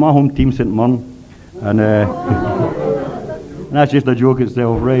jokes, but my home team's St Mirren, and that's just a joke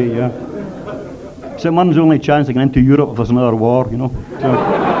itself, right? Yeah. St Mirren's only chance to get into Europe if there's another war, you know. So,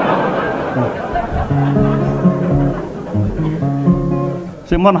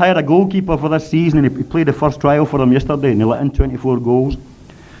 St Mirren hired a goalkeeper for this season, and he played the first trial for them yesterday, and he let in 24 goals.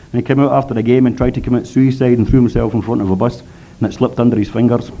 And he came out after the game and tried to commit suicide and threw himself in front of a bus, and it slipped under his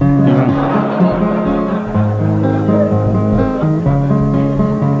fingers.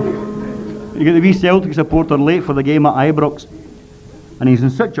 You get the wee Celtic supporter late for the game at Ibrox, and he's in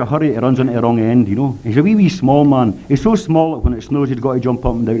such a hurry he runs into the wrong end, you know. He's a wee small man. He's so small that when it snows he's got to jump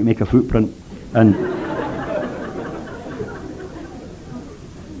up and down to make a footprint.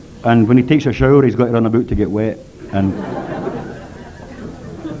 And when he takes a shower he's got to run about to get wet. And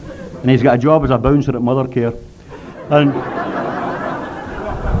he's got a job as a bouncer at Mothercare. And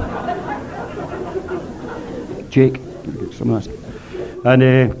Jake, get some of this. And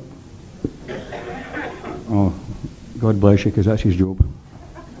oh, God bless you, because that's his job.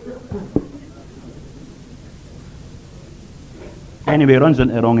 Anyway, he runs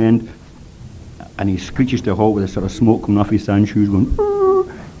into the wrong end, and he screeches to a halt with a sort of smoke coming off his sand shoes going,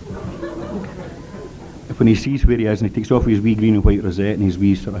 when he sees where he is, and he takes off his wee green and white rosette and his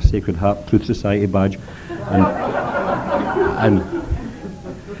wee sort of Sacred Heart Truth Society badge, and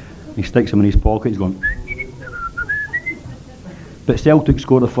he sticks him in his pocket. He's going. But Celtic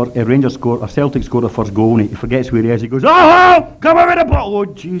score the first, Rangers score, or Celtic score the first goal, and he forgets where he is. He goes, oh, come over the ball! Oh,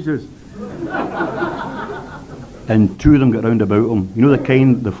 Jesus! And two of them get round about him. You know the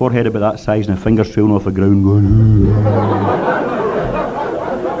kind, the forehead about that size, and the fingers trailing off the ground, going.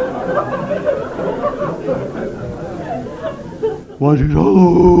 One says,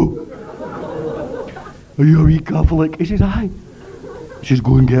 hello, are you a wee Catholic? He says, aye. He says,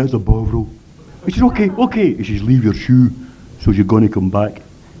 go and get us a Bovril. He says, okay, okay. He says, leave your shoe, so you're going to come back.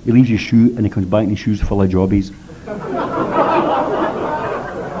 He leaves his shoe and he comes back and his shoe's full of jobbies.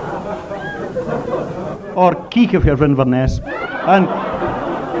 Or keek if you're in Inverness. And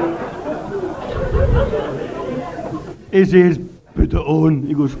he says, put it on.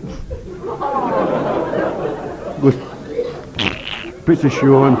 He goes, puts the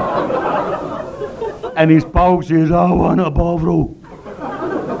shoe on, and his pal says, I want a Bovril.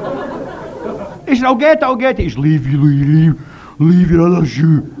 He says, I'll get it. He says, leave your other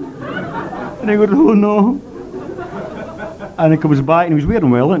shoe. And he goes, oh no. And he comes back, and he was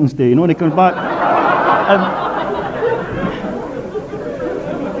wearing Wellingtons Day, you know, and he comes back,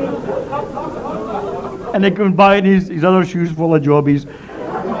 and he comes back, and his other shoe's full of jobbies.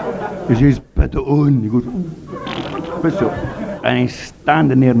 He says, put it on. He goes, puts it on. And he's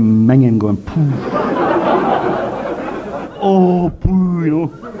standing there minging, going, poo. Oh, poo, you know.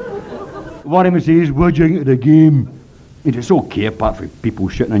 One of them says, what'd you think of the game? He says, it's okay apart from people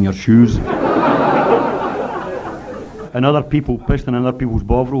shitting in your shoes. And other people pissing in other people's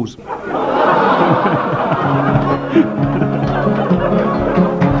Bovrils.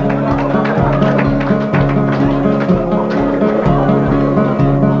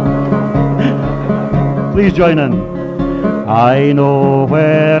 Please join in. I know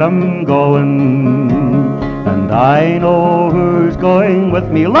where I'm going, and I know who's going with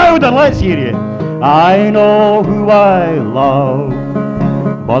me. Louder, let's hear you. I know who I love,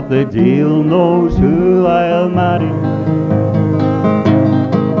 but the deal knows who I'll marry.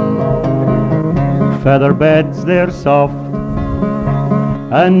 Feather beds, they're soft,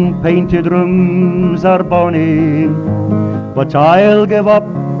 and painted rooms are bonny, but I'll give up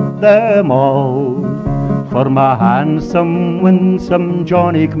them all for my handsome, winsome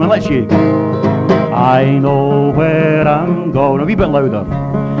Johnny. Come on, let's shake. I know where I'm going. A wee bit louder.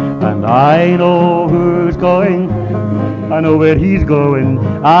 And I know who's going I know where he's going.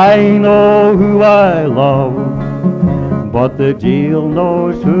 I know who I love, but the jail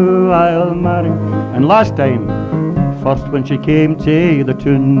knows who I'll marry. And last time, first when she came to the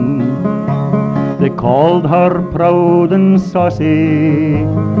tune, they called her proud and saucy,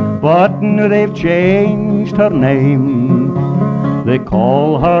 but now they've changed her name. They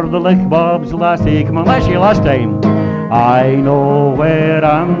call her the Lichbob's lassie. Come on, let's see last time. I know where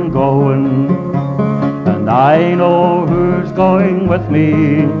I'm going, and I know who's going with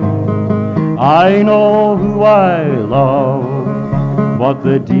me. I know who I love, but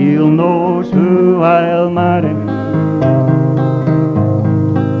the deal knows who I'll marry.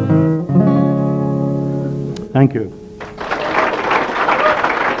 Thank you.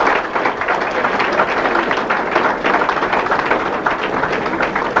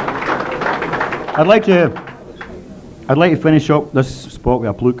 I'd like to finish up this spot with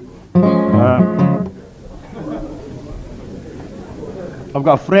a pluke. I've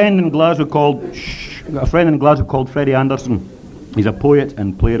got a friend in Glasgow called Freddie Anderson. He's a poet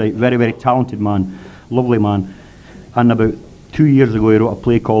and playwright, very, very talented man, lovely man. And about 2 years ago he wrote a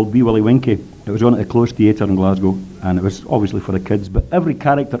play called Wee Willie Winkie. It was on at the Close Theatre in Glasgow, and it was obviously for the kids, but every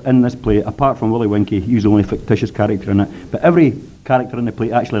character in this play, apart from Willie Winkie, he was the only fictitious character in it, but every character in the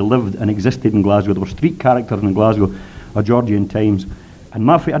play actually lived and existed in Glasgow. There were street characters in Glasgow of Georgian times. And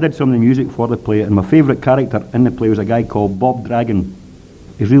I did some of the music for the play, and my favourite character in the play was a guy called Bob Dragon.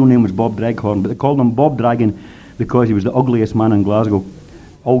 His real name was Bob Dreghorn, but they called him Bob Dragon because he was the ugliest man in Glasgow,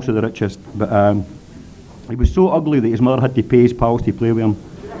 also the richest. But he was so ugly that his mother had to pay his pals to play with him.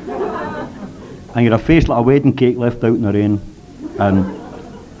 And he had a face like a wedding cake left out in the rain. And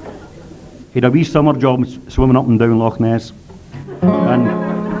he had a wee summer job swimming up and down Loch Ness. And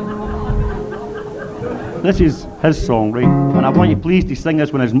this is his song, right? And I want you please to sing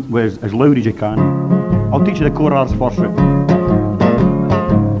this one as loud as you can. I'll teach you the chorus first, right?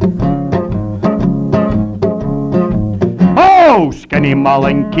 Oh, skinny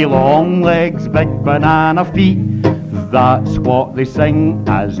malinky long legs, big banana feet. That's what they sing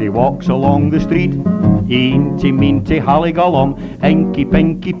as he walks along the street. Eeny meeny halligalum, inky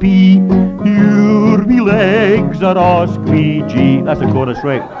pinky pee. Your wee legs are all squeegee. That's the chorus,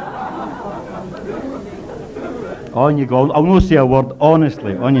 right? On you go. I'll not say a word,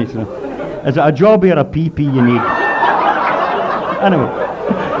 honestly. Is it a job or a PP you need? Anyway.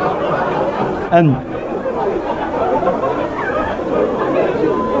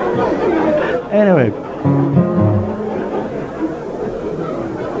 Anyway.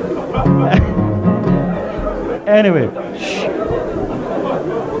 Anyway,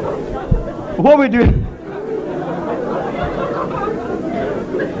 what we do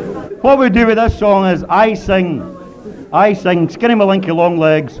with this song is I sing Skinny Malinky Long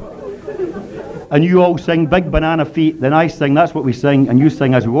Legs, and you all sing Big Banana Feet. Then I sing, that's what we sing, and you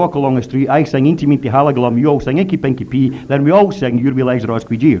sing as we walk along the street. I sing Inty Minty Halligalum, you all sing Inky Pinky Pee. Then we all sing Your Wee Legs Are All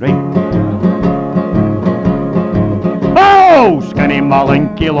Squeegee, right? Oh, Skinny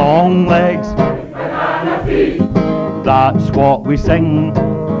Malinky Long Legs, that's what we sing.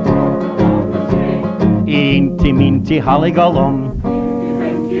 Inty Minty Halligalum.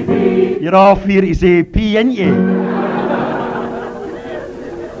 You're off here to say pee, ain't you?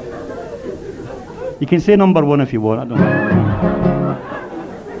 You can say number one if you want, I don't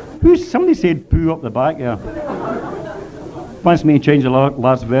know. Somebody said poo up the back there. Wants me to change the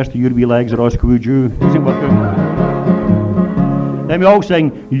last verse to Your Wee Legs Are All Squeegee. Does it work out? Then we all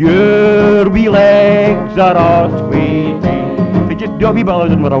sing, Your wee legs are all squeegee. If you just do a wee bit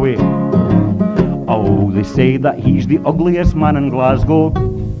louder and we're away. Oh, they say that he's the ugliest man in Glasgow.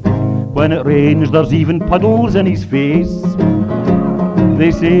 When it rains, there's even puddles in his face.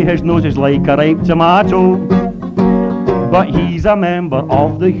 They say his nose is like a ripe tomato, but he's a member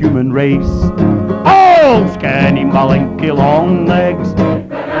of the human race. Oh, Skinny Malinky Long Legs,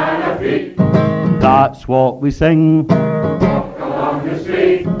 banana feet. That's what we sing.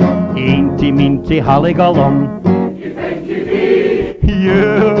 Inty Minty Halligalum, you think you be?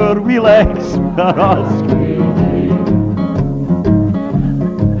 Your wee legs are all squeegee.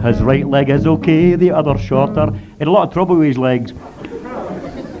 His right leg is okay, the other shorter. He had a lot of trouble with his legs.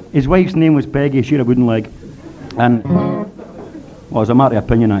 His wife's name was Peggy, she had a wooden leg. And, well, it's a matter of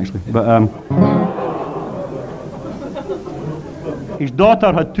opinion actually. But his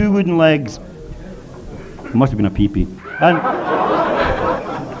daughter had 2 wooden legs. It must have been a pee-pee. And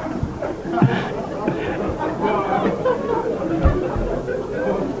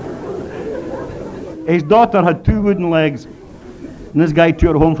his daughter had 2 wooden legs, and this guy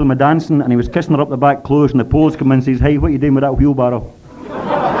took her home from the dancing, and he was kissing her up the back clothes, and the Poles come in and says, "Hey, what are you doing with that wheelbarrow?"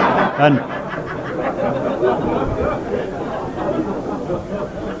 And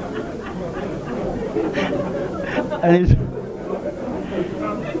And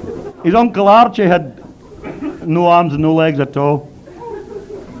his Uncle Archie had no arms and no legs at all.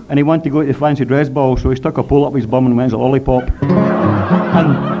 And he wanted to go to the fancy dress ball, so he stuck a pole up his bum and went as a lollipop.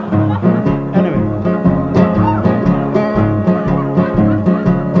 And anyway.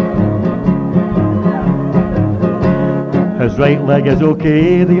 His right leg is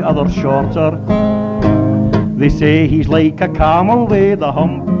okay, the other's shorter. They say he's like a camel with a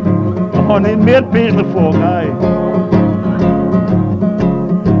hump. On the mere Paisley folk, aye.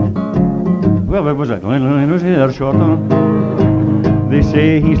 Well, what was it? They're shorter. They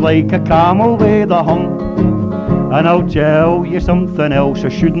say he's like a camel with a hump. And I'll tell you something else I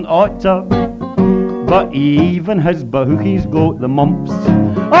shouldn't ought to. But even his bahookies got the mumps.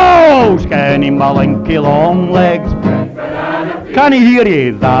 Oh, skinny malinky long legs. Can he hear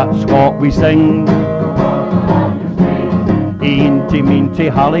you? That's what we sing. Eeny meeny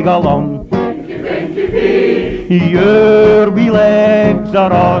halligallon. Your wee legs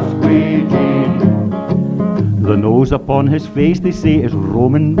are a squeegee. The nose upon his face they say is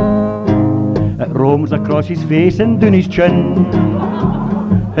Roman. It roams across his face and down his chin.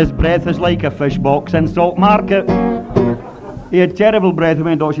 His breath is like a fish box in Salt Market. He had terrible breath. He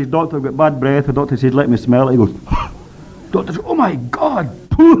went to his doctor, got bad breath. The doctor said, let me smell it. He goes, doctor said, oh my God.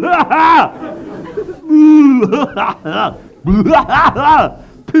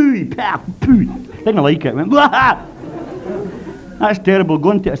 Pooey, pooey. Didn't like it. Went, that's terrible.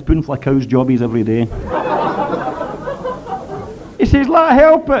 Going to a spoonful of cow's jobbies every day. He says, let I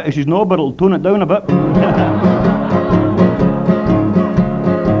help it. He says, no, but it'll tone it down a bit.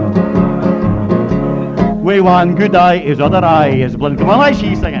 With one good eye, his other eye is blind. Come on, like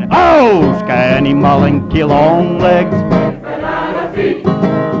she's singing. Oh, skinny malinky long legs. Banana feet.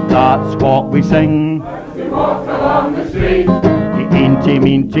 That's what we sing. As we walk along the street. Eeny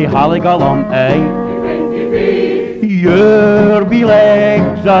meeny halligallon, eh? Your wee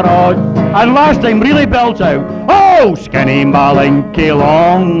legs are odd. And last time really belt out. Oh, skinny malinky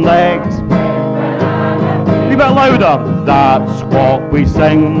long legs. A bit louder. That's what we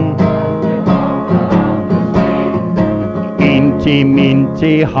sing. Eeny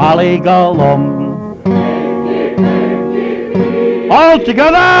meeny halligallon. All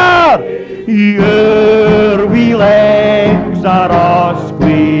together. Your wee legs are a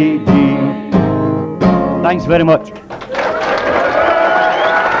squeegee. Thanks very much.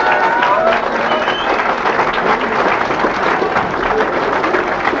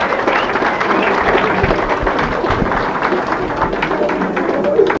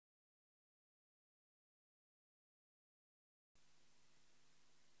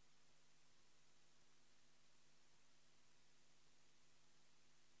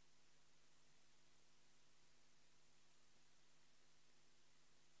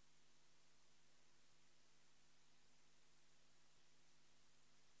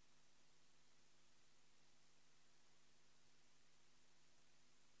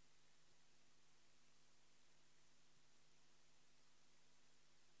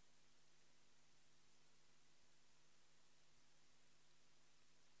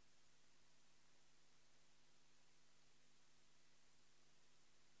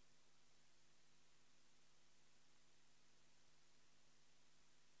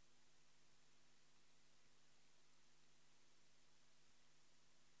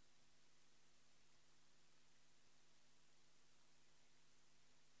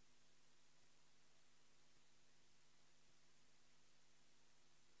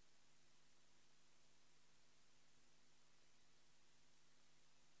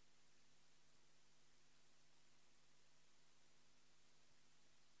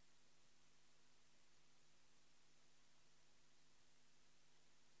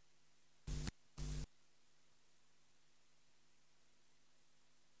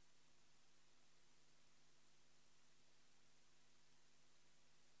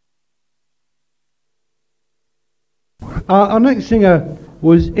 Our next singer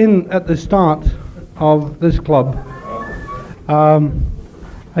was in at the start of this club. A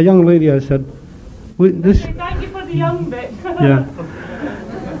young lady, I said, this. Thank you for the young bit. Yeah.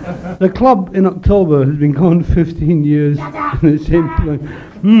 The club in October has been going 15 years in the same place.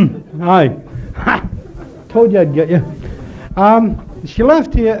 Aye. Ha! Told you I'd get you. She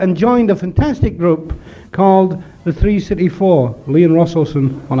left here and joined a fantastic group called the 3 City 4, Lee and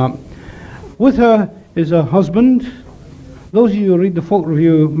Rosselson on up. With her is her husband. Those of you who read the folk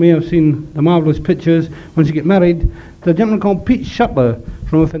review may have seen the marvellous pictures when she get married. The gentleman called Pete Shuttler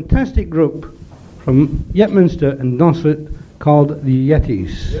from a fantastic group from Yetminster and Dorset called the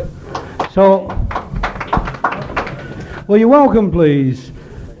Yetis. Yep. So, will you welcome please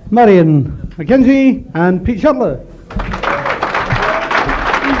Marion Mackenzie and Pete Shuttler.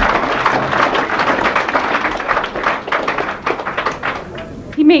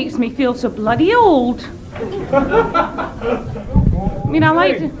 makes me feel so bloody old. I mean, I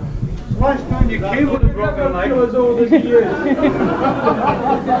like to... Last time you came with a broken leg. As old as he is.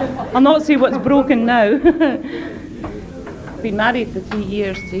 I'll not say what's broken now. Been married for 3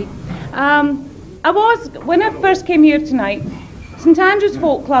 years, see. When I first came here tonight, St Andrew's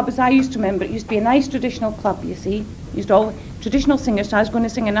Folk Club, as I used to remember, it used to be a nice traditional club, you see. Used to all traditional singers, so I was going to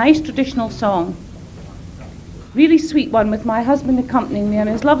sing a nice traditional song. Really sweet one with my husband accompanying me on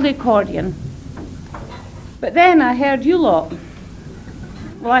his lovely accordion. But then I heard you lot.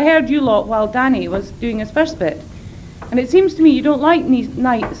 Well, I heard you lot while Danny was doing his first bit. And it seems to me you don't like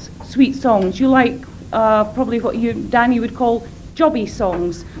nice, sweet songs. You like probably what Danny would call jobby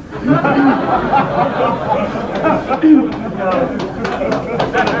songs.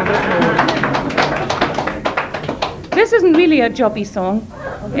 This isn't really a jobby song.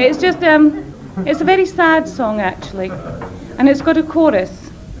 It's just, it's a very sad song, actually. And it's got a chorus.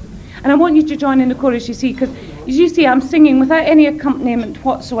 And I want you to join in the chorus, you see, because as you see, I'm singing without any accompaniment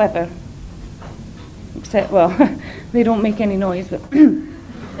whatsoever. Except, well, they don't make any noise, but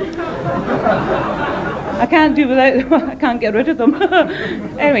I can't do without them. I can't get rid of them.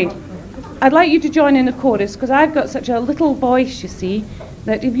 Anyway, I'd like you to join in the chorus, because I've got such a little voice, you see,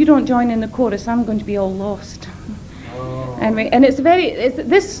 that if you don't join in the chorus, I'm going to be all lost. Anyway, and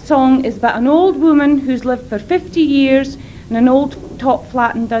this song is about an old woman who's lived for 50 years in an old top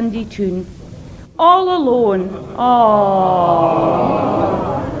flat in Dundee tune. All alone. Aww.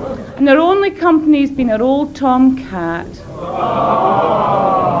 And her only company's been her old tom cat.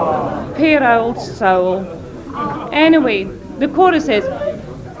 Poor old soul. Anyway, the chorus is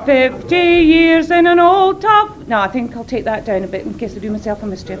 50 years in an old top... No, I think I'll take that down a bit in case I do myself a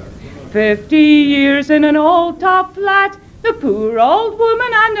mischief. 50 years in an old top flat, the poor old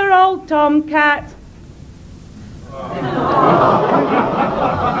woman and her old tom cat.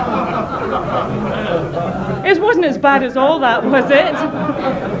 It wasn't as bad as all that, was it?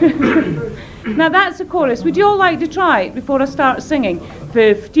 Now that's the chorus. Would you all like to try it before I start singing?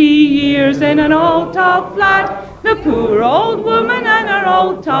 50 years in an old top flat, the poor old woman and her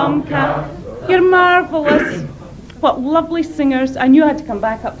old tom cat. You're marvellous. What lovely singers. I knew I had to come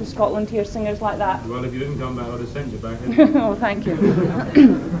back up to Scotland to hear singers like that. Well, if you didn't come back, I would have sent you back. Oh, thank you.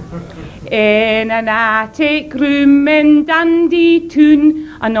 In an attic room in Dundee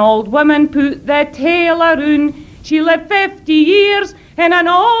town, an old woman put the tale around. She lived 50 years in an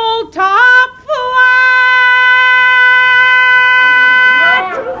old top flat.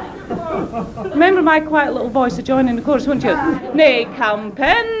 Remember my quiet little voice to join in the chorus, won't you? Nae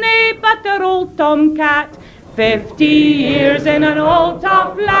company but her old tomcat. 50 years in an old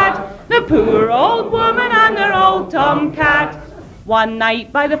top flat, the poor old woman and her old tomcat. One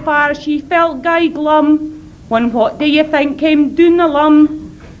night by the fire she felt guy glum, when what do you think came doon a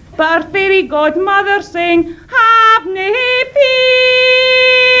lum? But her fairy godmother saying, have nae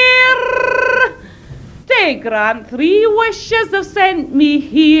fear, they grant 3 wishes they've sent me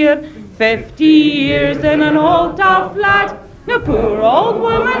here. 50 years in an old top flat, the poor old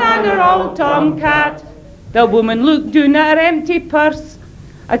woman and her old tomcat. The woman looked down at her empty purse.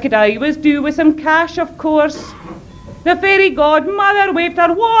 I could always do with some cash, of course. The fairy godmother waved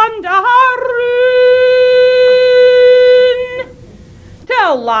her wand around,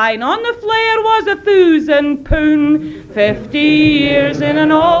 till lying on the flare was £1,000. 50 years in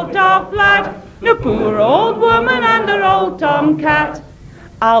an old top flat, the poor old woman and her old tomcat.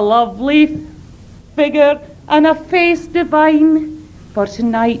 A lovely figure and a face divine. For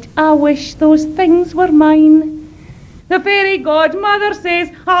tonight I wish those things were mine. The fairy godmother says,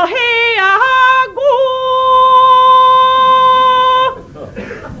 oh hey,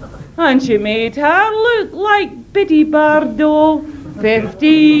 go. And she made her look like Biddy Bardot. 50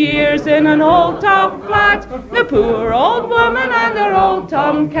 years in an old top flat, the poor old woman and her old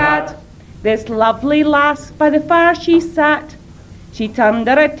tomcat. This lovely lass by the fire she sat. She turned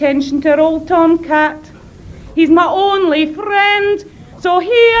her attention to her old tomcat. He's my only friend, so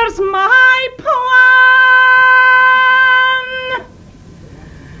here's my plan.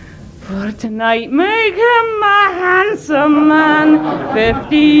 For tonight make him a handsome man.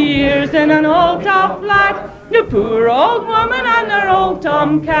 50 years in an old top flat, the poor old woman and her old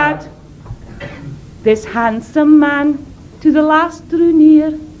tomcat. This handsome man to the last drew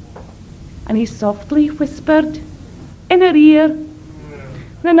near, and he softly whispered in her ear,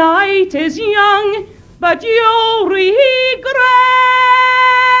 the night is young, but you'll regret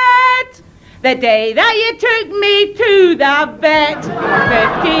the day that you took me to the vet.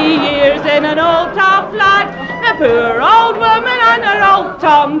 50 years in an old top flat, the poor old woman and her old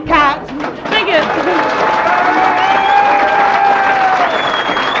tomcat. Thank you.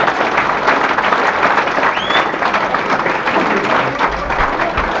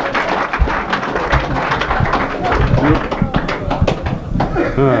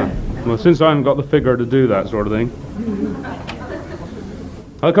 Well, since I haven't got the figure to do that sort of thing.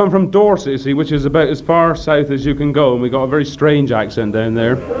 I come from Dorset, you see, which is about as far south as you can go, and we got a very strange accent down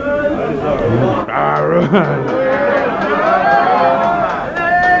there.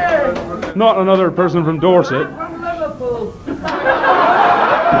 Not another person from Dorset.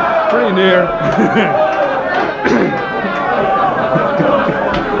 Pretty near.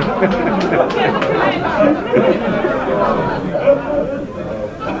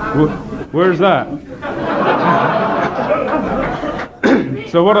 Where's that?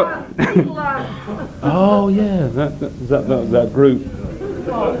 So what? Oh yeah, that group,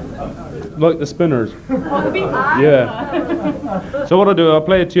 like the Spinners. Yeah. So what I do, I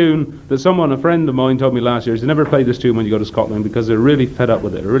play a tune that a friend of mine told me last year. He never played this tune when you go to Scotland because they're really fed up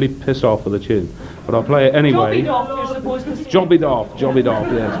with it. They're really pissed off with the tune. But I'll play it anyway. Jobbied off, you're supposed to say. Jobbied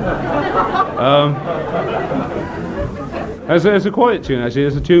off. Yes. It's a quiet tune actually.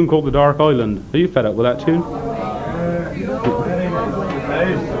 It's a tune called The Dark Island. Are you fed up with that tune?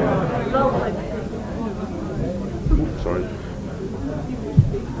 Sorry.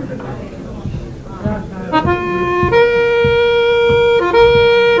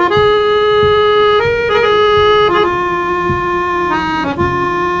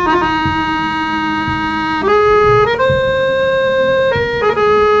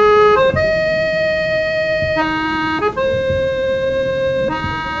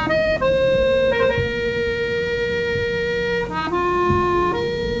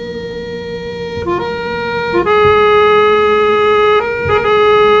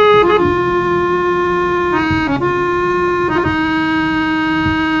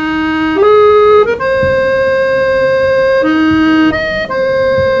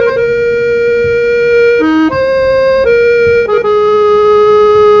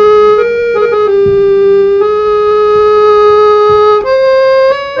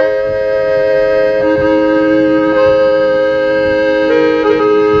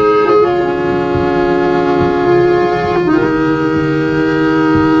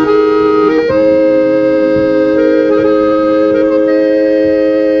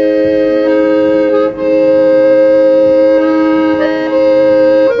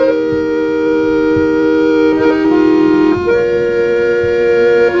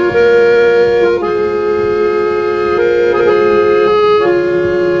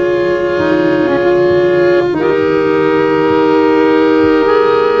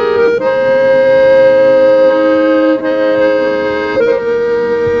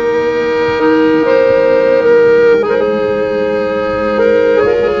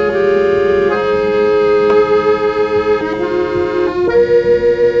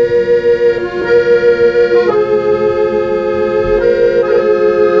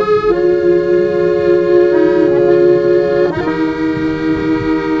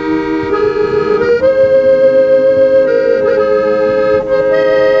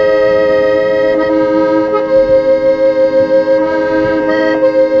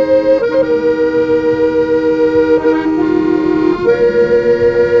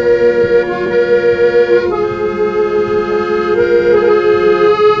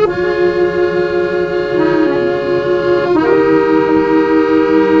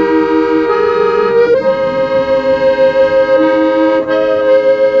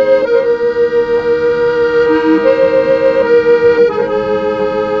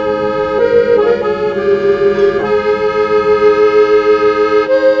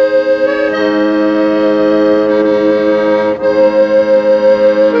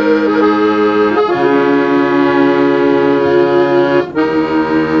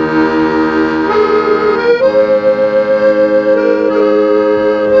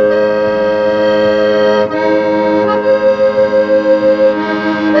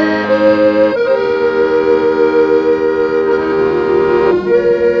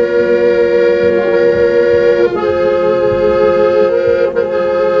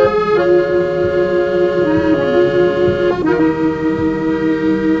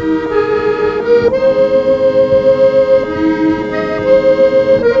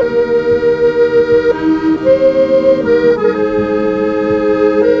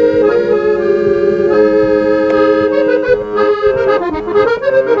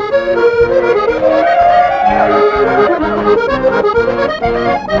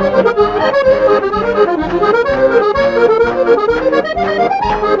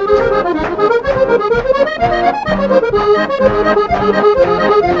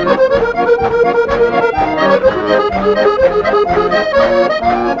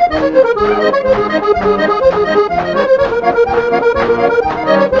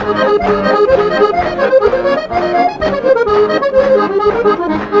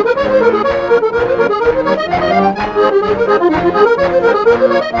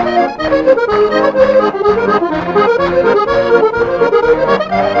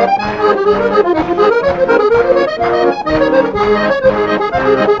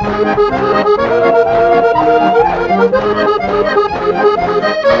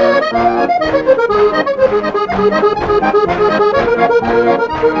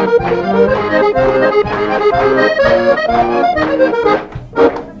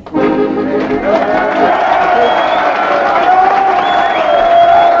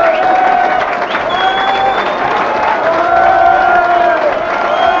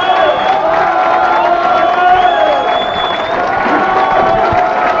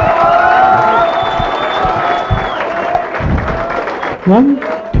 One,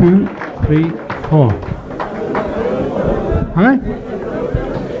 two, three, four. Huh?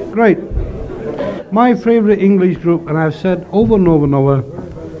 Great. My favourite English group, and I've said over and over and over,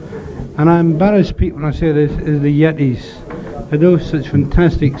 and I embarrass people when I say this, is the Yetis. They do such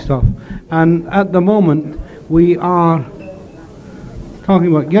fantastic stuff. And at the moment, we are talking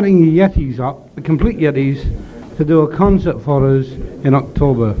about getting the Yetis up, the complete Yetis, to do a concert for us in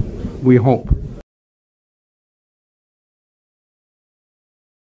October, we hope.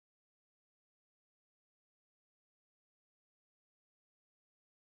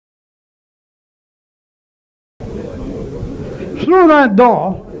 Through that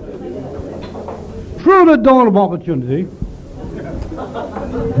door, through the door of opportunity,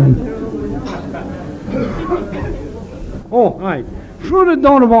 oh, right, through the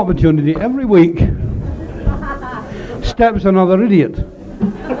door of opportunity every week steps another idiot.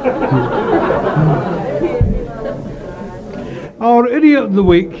 Our idiot of the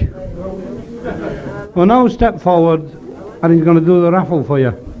week will now step forward and he's going to do the raffle for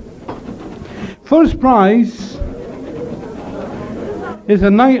you. First prize is a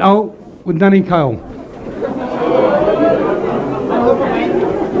night out with Danny Kyle.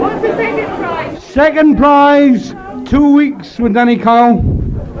 What's the second prize? Second prize, 2 weeks with Danny Kyle.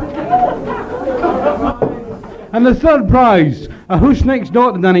 And the third prize, a house next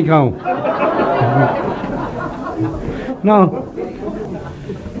door to Danny Kyle. Now,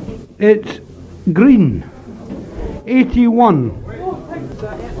 it's green, 81.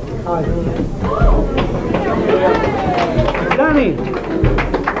 Danny,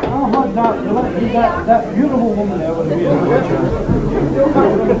 how hot that beautiful woman there with the wheelchair.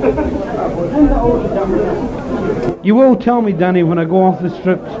 You will tell me, Danny, when I go off the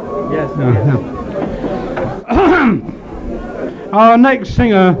strips? Yes. Our next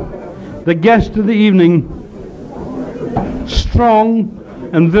singer, the guest of the evening, strong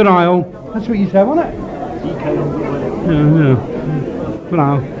and virile. That's what you said, wasn't it? Yeah.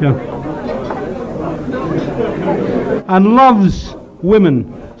 Virile, yeah. And loves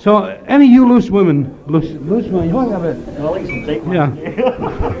women. So any of you loose women, loose women, you like a bit? I like some take. Yeah.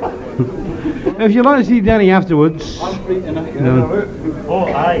 If you'd like to see Danny afterwards, I'm free tonight. No. Oh,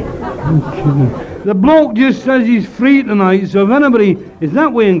 aye. The bloke just says he's free tonight, so if anybody is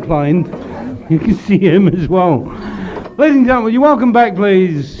that way inclined, you can see him as well. Ladies and gentlemen, you welcome back,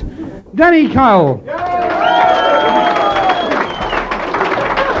 please, Danny Kyle.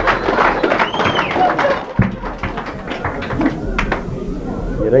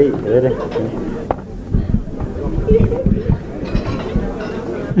 You ready? You ready?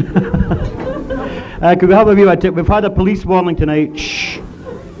 Could we have a wee bit? We've had a police warning tonight. Shh.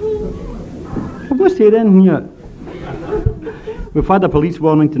 What's it in here? We've had a police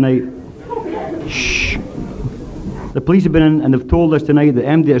warning tonight. Shh. The police have been in and they've told us tonight that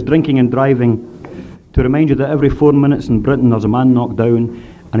MD is drinking and driving, to remind you that every 4 minutes in Britain there's a man knocked down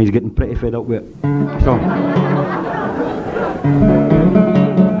and he's getting pretty fed up with it. So.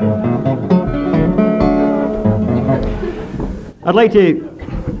 I'd like to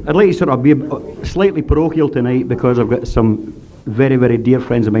sort of be slightly parochial tonight because I've got some very, very dear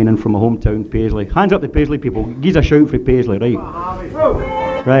friends of mine in from my hometown, Paisley. Hands up to Paisley people. Give a shout for Paisley, right?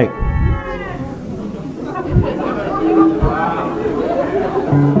 Right.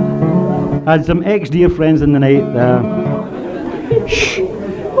 I had some ex-dear friends in the night. Shh.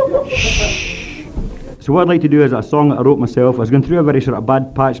 Shh. So what I'd like to do is a song that I wrote myself. I was going through a very sort of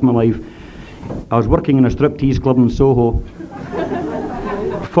bad patch in my life. I was working in a striptease club in Soho.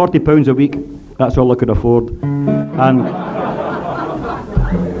 £40 a week, that's all I could afford. And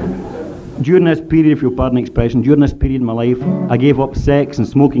during this period, if you'll pardon the expression, during this period in my life, I gave up sex and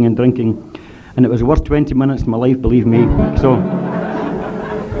smoking and drinking, and it was the worst 20 minutes of my life, believe me. So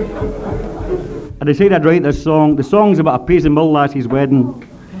I decided I'd write this song. The song's about a Paisley Mill lassie's wedding,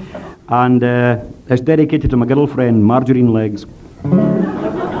 and it's dedicated to my girlfriend, Margarine Legs.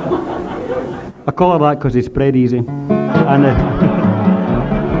 I call her that because they spread easy.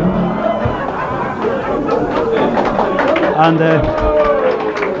 And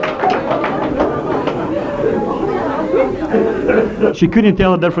she couldn't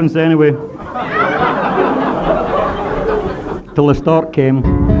tell the difference anyway, till the start came.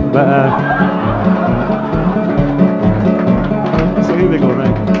 But we go,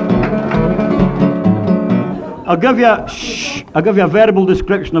 right. I'll give you a verbal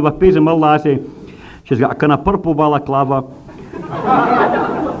description of a Paisley Mill lassie. She's got a kind of purple balaclava,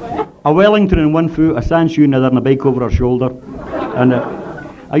 a Wellington in one foot, a sand shoe in the other, and a bike over her shoulder. And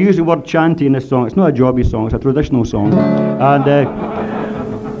I use the word chanty in this song. It's not a jobby song, it's a traditional song.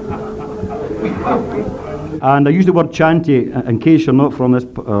 And I use the word chanty in case you're not from this,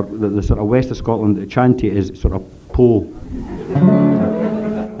 the sort of west of Scotland. Chanty is sort of pole.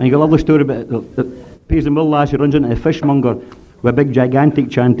 And you got a lovely story about the Paisley Mill lassie runs into a fishmonger with a big gigantic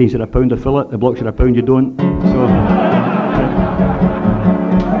chanty. He said, £1 a fillet, the bloke said, £1 you don't. So.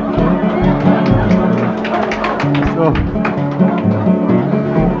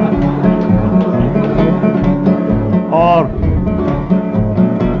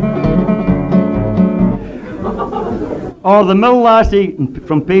 Or the mill lassie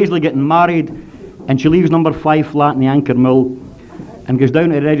from Paisley getting married, and she leaves number 5 flat in the Anchor Mill and goes down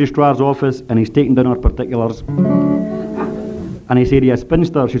to the registrar's office, and he's taking down her particulars. And he said, "Are you a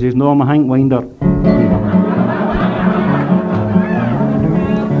spinster?" She says, "No, I'm a Hank Winder."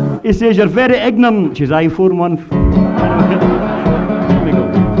 He says, "You're very ignorant." She's, "Aye, 4 months." Here we go.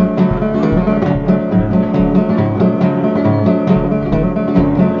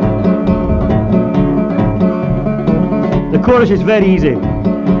 The chorus is very easy.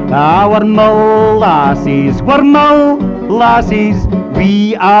 Our mill lassies, we're mill lassies.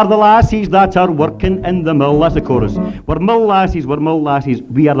 We are the lassies that are working in the mill. That's the chorus. We're mill lassies,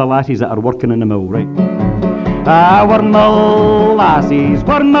 we are the lassies that are working in the mill, right? Our mill lassies,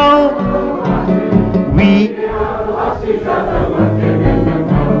 we're mill. We are the lassies that are working in the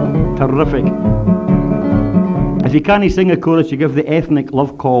mill. Terrific. If you can't sing a chorus, you give the ethnic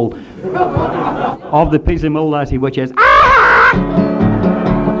love call of the Paisley Mill lassie, which is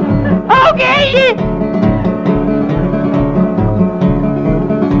okay.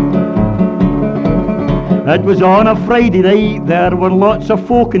 It was on a Friday night, there were lots of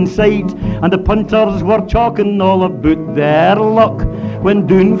folk in sight, and the punters were talking all about their luck. When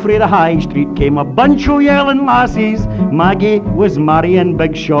down frae the High Street came a bunch of yelling lassies, Maggie was marrying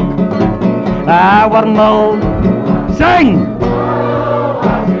Big Shock. Our mill, sing!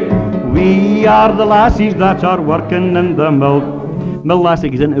 We are the lassies that are working in the mill. Mill lassie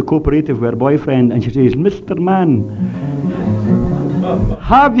goes into a cooperative with her boyfriend, and she says, "Mr. Man,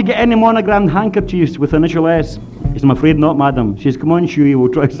 have you got any monogrammed handkerchiefs with initial S?" He says, "I'm afraid not, madam." She says, "Come on, Shuey, we'll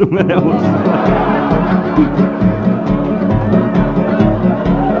try somewhere else."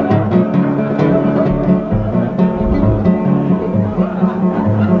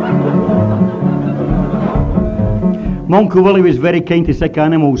 Uncle Willie was very kind to sick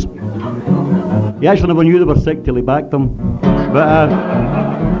animals. He actually never knew they were sick till he backed them. But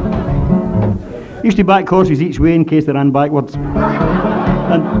he used to back horses each way in case they ran backwards.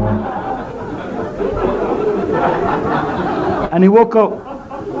 And he woke up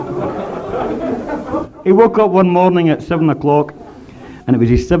one morning at 7 o'clock, and it was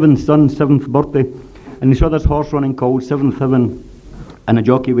his 7th son's 7th birthday, and he saw this horse running called 7th Heaven, and a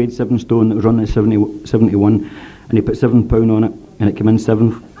jockey weighed 7 stone. It was running at 71, and he put £7 on it, and it came in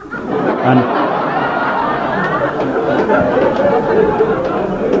 7th. And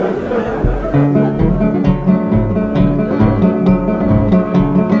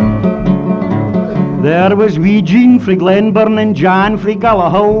there was wee Jean frae Glenburn and Jan frae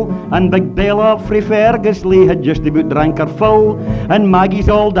Gallaghull, and Big Bella frae Fergusley had just about drank her full, and Maggie's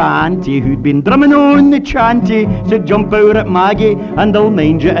old auntie, who'd been drumming on the chanty, said, "Jump out at Maggie and I'll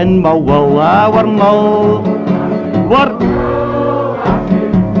mind you in my will." Our mill,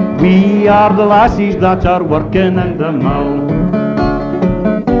 we are the lassies that are working in the mill.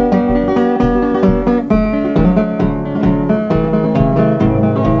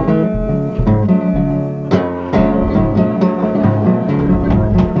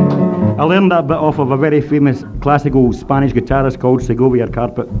 I learned that bit off of a very famous classical Spanish guitarist called Segovia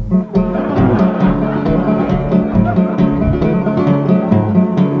Carpet.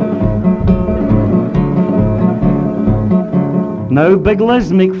 Now Big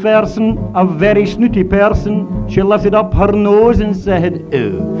Liz McPherson, a very snooty person, she lifted up her nose and said,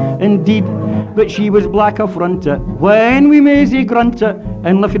 "Oh, indeed," but she was black affronted when we Maisie grunted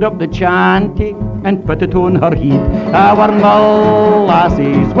and lifted up the chanty and put it on her head. Our mill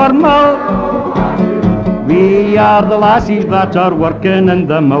lassies, we're mill. We are the lassies that are working in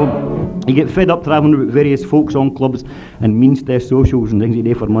the mill. You get fed up travelling with various folk song clubs and means-test socials and things you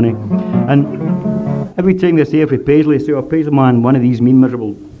do for money. And every time they say if a Paisley, say, "Oh, Paisley man, one of these mean,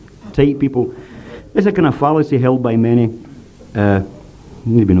 miserable, tight people," it's a kind of fallacy held by many.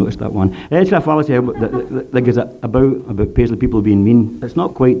 Need to be noticed, that one. It's a fallacy that goes about Paisley people being mean. It's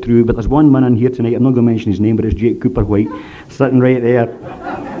not quite true, but there's one man in here tonight, I'm not going to mention his name, but it's Jake Cooper White, sitting right there.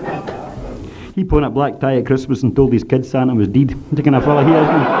 He put on a black tie at Christmas and told his kids Santa was dead. The kind of fella he is.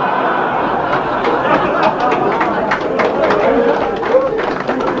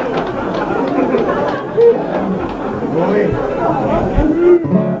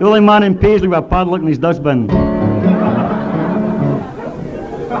 The only man in Paisley with a padlock in his dustbin.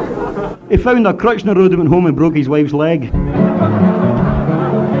 He found a crutch in the road and went home and broke his wife's leg.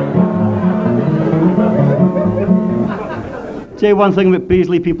 Say one thing about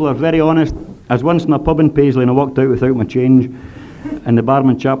Paisley people are very honest. I was once in a pub in Paisley and I walked out without my change, and the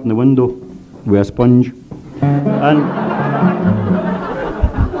barman chapped in the window with a sponge. And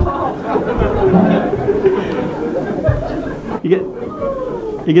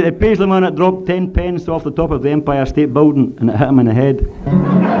you get the Paisley man that dropped 10 pence off the top of the Empire State Building and it hit him in the head.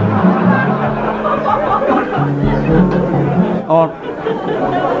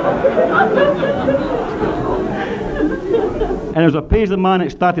 And there was a Paisley man that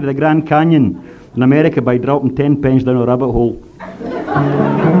started the Grand Canyon in America by dropping 10 pence down a rabbit hole.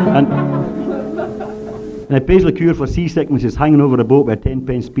 And the Paisley cure for seasickness is hanging over a boat with a 10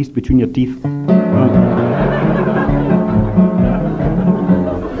 pence piece between your teeth.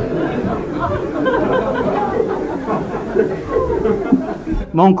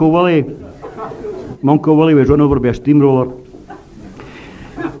 My Uncle Willie was run over by a steamroller,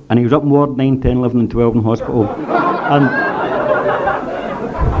 and he was up in Ward 9, 10, 11 and 12 in hospital.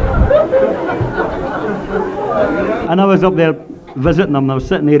 And I was up there visiting him, and I was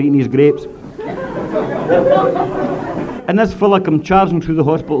sitting there eating his grapes. And this fella come charging through the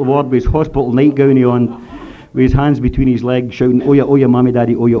hospital ward with his hospital nightgown on, with his hands between his legs, shouting, "Oh yeah, mommy,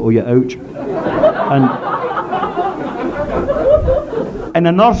 daddy, oh yeah, ouch." And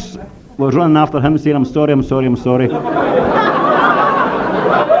the nurse was running after him saying, I'm sorry. And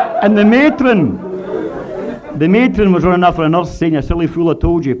the matron was running after the nurse saying, "You silly fool, I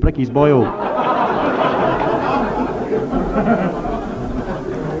told you, prick his boil."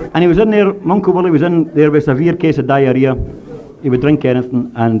 And he was in there, my Uncle Willie was in there with a severe case of diarrhea. He would drink anything,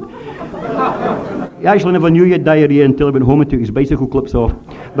 and he actually never knew he had diarrhea until he went home and took his bicycle clips off.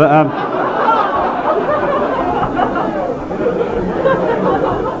 But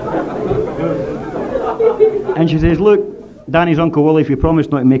and she says, "Look, Danny's Uncle Willie, if you promise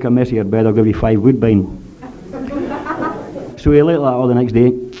not to make a mess of your bed, I'll give you 5 Woodbine." So he let that all the next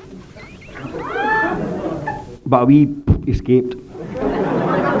day. But a wee escaped.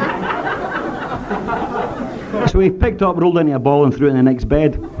 So he picked up, rolled into a ball and threw it in the next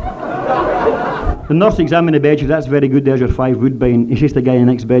bed. The nurse examined the bed. She said, "That's very good, there's your 5 Woodbine." He says to the guy in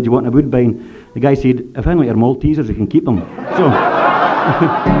the next bed, "You want a Woodbine?" The guy said, "If I like your Maltesers, you can keep them." So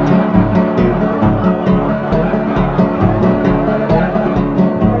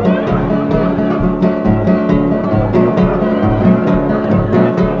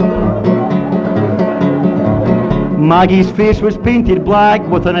Maggie's face was painted black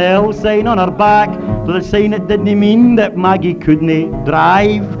with an L sign on her back, so the sign it didn't mean that Maggie couldn't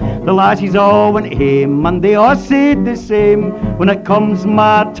drive. The lassies all went home and they all said the same, "When it comes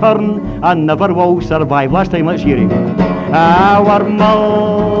my turn, I never will survive." Last time, let's hear it. Ah, we're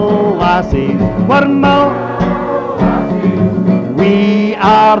mull lassies, we're mull lassies. We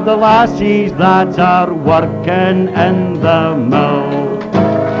are the lassies that are working in the mill.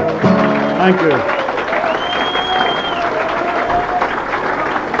 Thank you.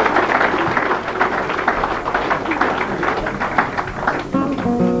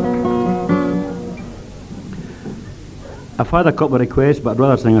 I've had a couple of requests, but I'd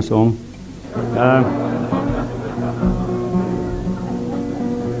rather sing a song.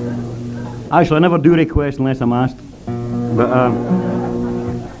 Actually, I never do requests unless I'm asked. But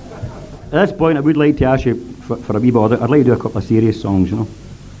at this point, I would like to ask you for a wee bit. I'd like to do a couple of serious songs, you know,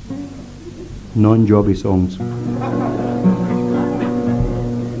 non-jobby songs.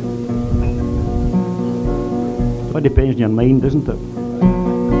 It depends on your mind, doesn't it?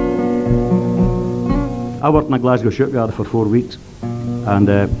 I worked in a Glasgow shipyard for 4 weeks, and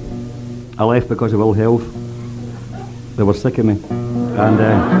I left because of ill health. They were sick of me, and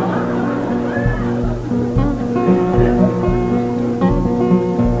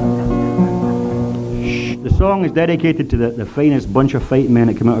the song is dedicated to the finest bunch of fighting men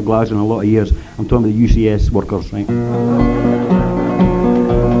that came out of Glasgow in a lot of years. I'm talking about the UCS workers, right?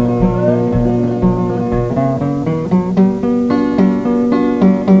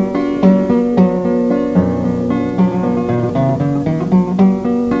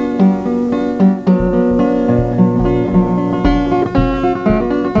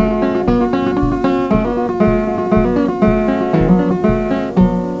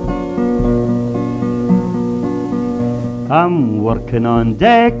 I'm working on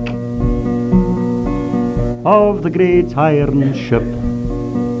deck of the great iron ship.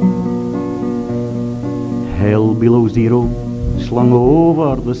 Hell below zero slung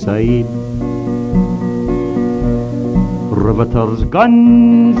over the side. Riveters'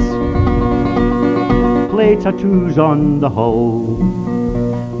 guns play tattoos on the hull.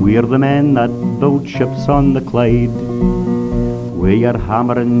 We're the men that build ships on the Clyde. Where you're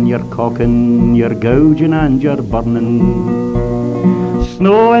hammering, you're cocking, you're gouging and you're burning.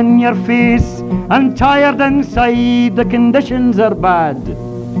 Snow in your face and tired inside, the conditions are bad.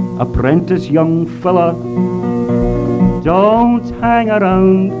 Apprentice young fella, don't hang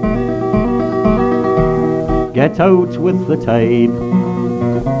around. Get out with the tide.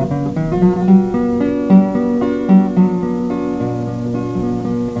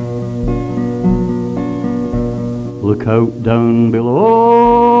 Look out down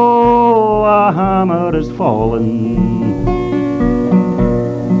below, a hammer is falling.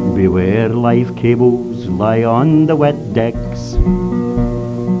 Beware, life cables lie on the wet decks.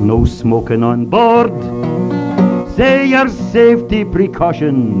 No smoking on board, say your safety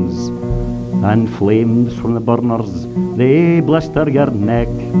precautions. And flames from the burners, they blister your neck.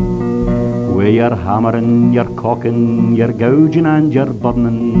 Where you're hammering, you're cocking, you're gouging and you're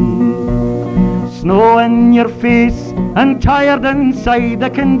burning. Snow in your face and tired inside, the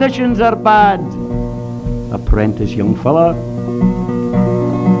conditions are bad. Apprentice young fella,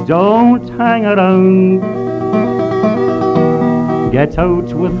 don't hang around. Get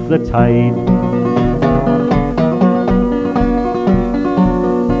out with the tide.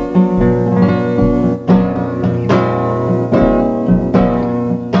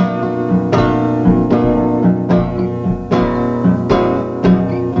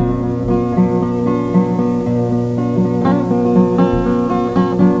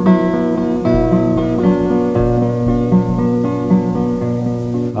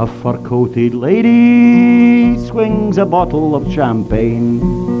 A fur-coated lady swings a bottle of champagne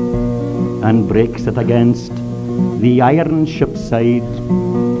and breaks it against the iron ship's side.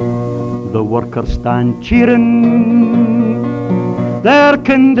 The workers stand cheering, their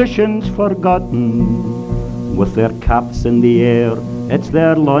conditions forgotten. With their caps in the air, it's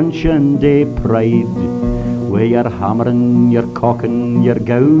their luncheon day pride. Where you're hammering, you're cocking, you're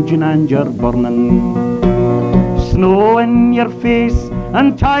gouging and you're burning. Snow in your face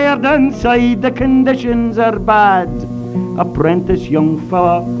and tired inside, the conditions are bad. Apprentice young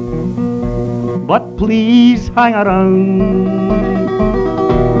fella, but please hang around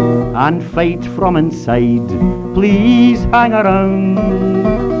and fight from inside. Please hang around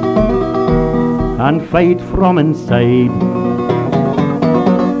and fight from inside.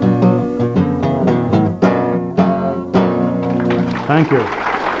 Thank you.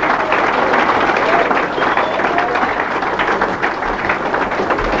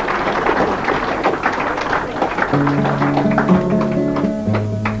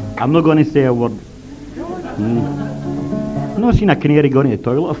 I'm not going to say a word. I've not seen a canary going to the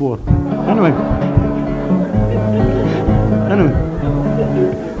toilet before. Anyway.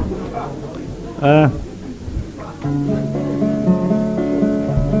 I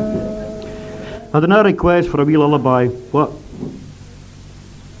had another request for a wee lullaby. What?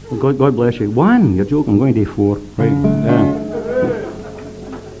 God bless you. One? You're joking. I'm going to do 4. Right.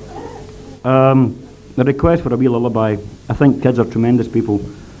 The request for a wee lullaby. I think kids are tremendous people.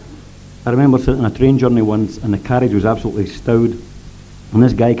 I remember sitting on a train journey once and the carriage was absolutely stowed. And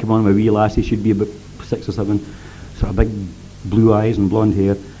this guy came on with a wee lassie, she'd be about 6 or 7, sort of big blue eyes and blonde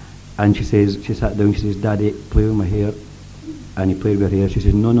hair. And she sat down, she says, Daddy, play with my hair. And he played with her hair. She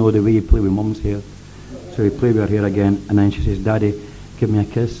says, no, the way you play with Mum's hair. So he played with her hair again. And then she says, Daddy, give me a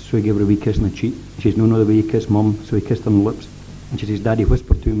kiss. So he gave her a wee kiss on the cheek. She says, no, the way you kiss Mum. So he kissed her on the lips. And she says, Daddy,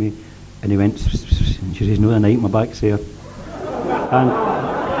 whisper to me. And he went, and she says, no, the night my back's there. And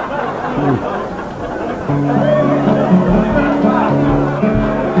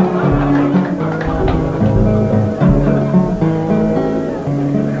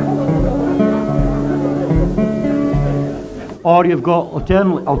or you've got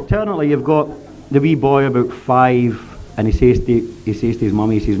alternately you've got the wee boy about 5 and he says to his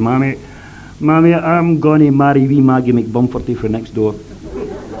mummy, he says, Mommy, I'm gonna marry wee Maggie McBumforty for next door.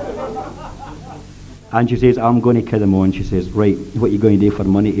 And she says, I'm going to kid him on. She says, right, what are you going to do for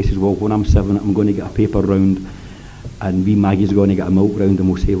money? He says, well, when I'm 7, I'm going to get a paper round and wee Maggie's going to get a milk round and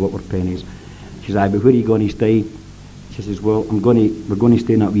we'll save up our pennies. She says, aye, but where are you going to stay? She says, well, we're going to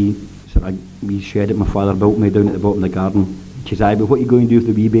stay in that wee shed that my father built me down at the bottom of the garden. She says, aye, but what are you going to do if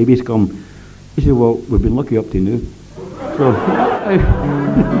the wee babies come? He says, well, we've been lucky up to now. So,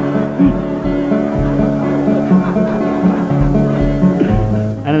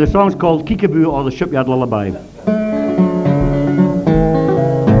 the song's called Kickaboo or the Shipyard Lullaby.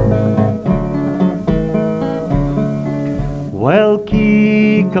 Well,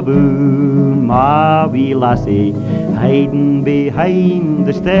 Kickaboo, my wee lassie, hiding behind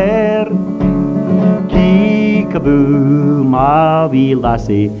the stair. Kickaboo, my wee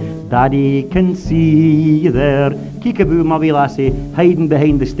lassie, Daddy can see you there. Kickaboo, my wee lassie, hiding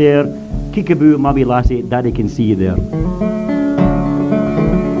behind the stair. Kickaboo, my wee lassie, Daddy can see you there.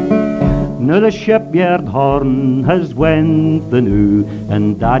 Now the shipyard horn has went the new,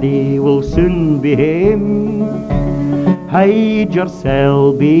 and Daddy will soon be hame. Hide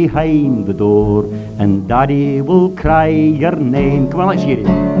yourself behind the door, and Daddy will cry your name. Come on, let's hear it.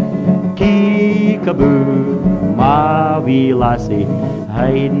 Kickaboo, my wee lassie,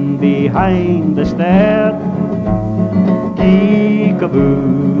 hiding behind the stair.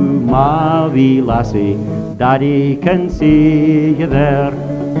 Kickaboo, my wee lassie, Daddy can see you there.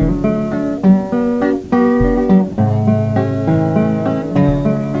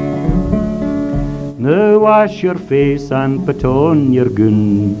 Now wash your face and put on your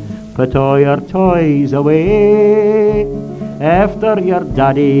gown, put all your toys away. After your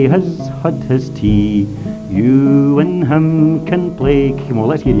daddy has had his tea, you and him can play. Come on,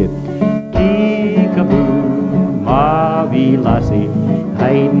 let's hear you. Kickaboo, my wee lassie,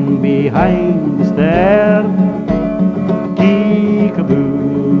 hiding behind the stair.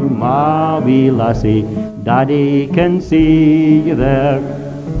 Kickaboo, my wee lassie, Daddy can see you there.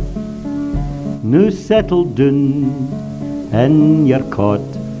 Now settle down in your cot,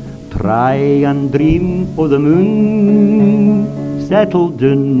 try and dream of the moon. Settle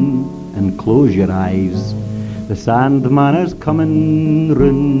down and close your eyes, the Sandman is coming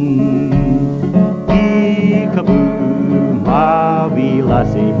round. Peekaboo, my wee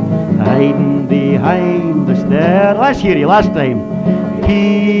lassie, hiding behind the stair. Let's hear you last time.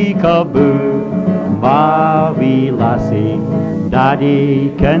 Peekaboo, my wee lassie,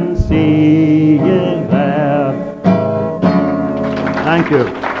 Daddy can see you there. Thank you.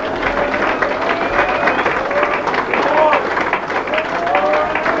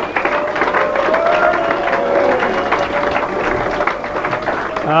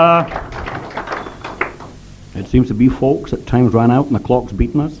 It seems to be folks at times ran out and the clock's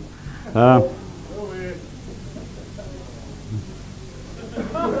beating us.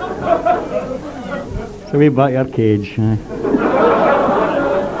 So we back your cage.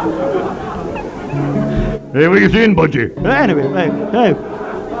 Hey, what are you saying, Budgie? Anyway, hey.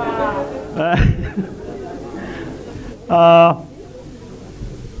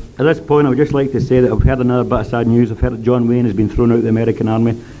 At this point, I would just like to say that I've heard another bit of sad news. I've heard that John Wayne has been thrown out of the American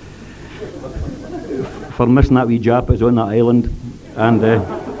Army for missing that wee Jap that was on that island. And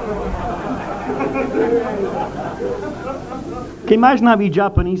can you imagine that wee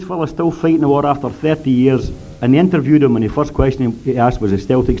Japanese fella still fighting the war after 30 years? And they interviewed him, and the first question he asked was, is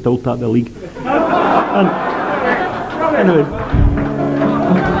Celtic still top the league? And anyway.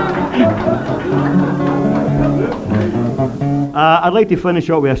 I'd like to finish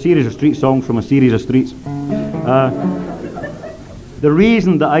up with a series of street songs from a series of streets. The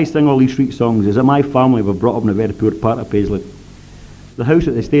reason that I sing all these street songs is that my family were brought up in a very poor part of Paisley. The house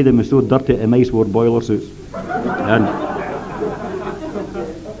at the stadium was so dirty that mice wore boiler suits. And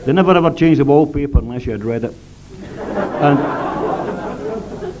they never ever changed the wallpaper unless you had read it. And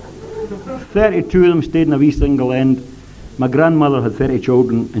 32 of them stayed in a wee single end. My grandmother had 30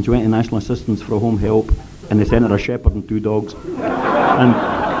 children and she went to national assistance for home help, and they sent her a shepherd and 2 dogs.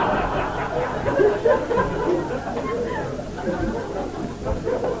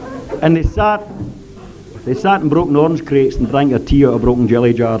 And they sat in broken orange crates and drank their tea out of broken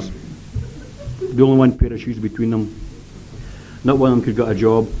jelly jars. The only one pair of shoes between them. Not one of them could get a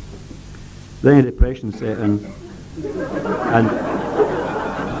job. Then a depression set in.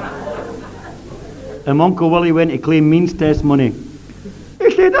 And Uncle Willie went to claim means test money. He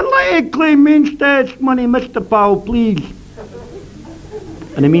said, I'd like to claim means test money, Mr. Powell, please.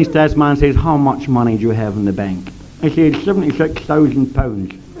 And the means test man says, how much money do you have in the bank? He said,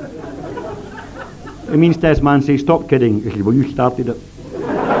 £76,000. The means test man says, stop kidding. He said, well, you started it.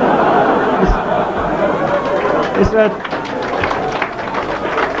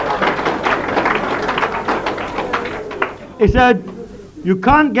 He said, you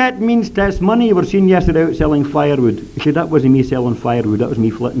can't get means test money. You were seen yesterday out selling firewood. He said, that wasn't me selling firewood, that was me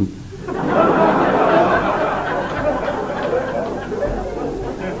flitting.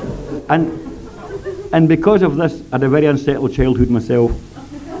 And because of this, I had a very unsettled childhood myself.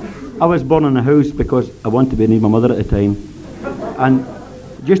 I was born in a house because I wanted to be near my mother at the time. And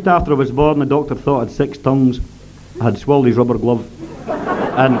just after I was born, the doctor thought I had 6 tongues. I had swallowed his rubber glove.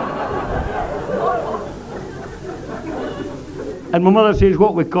 And my mother says,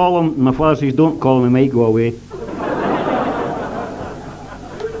 what we call him? And my father says, don't call him, he might go away.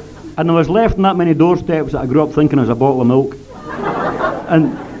 And I was left in that many doorsteps that I grew up thinking it was a bottle of milk.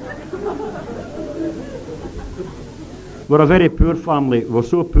 And we're a very poor family. We're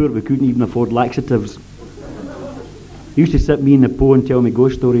so poor we couldn't even afford laxatives. He used to sit me in the po and tell me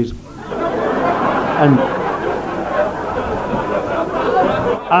ghost stories.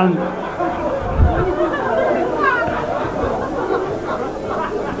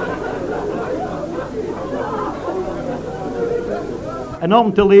 And up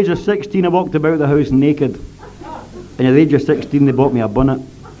until the age of 16 I walked about the house naked. And at the age of 16 they bought me a bonnet.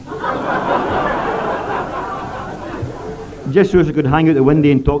 Just so I could hang out the window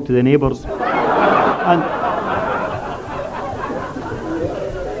and talk to the neighbours. And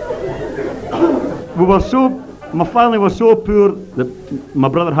we were so, my family was so poor that my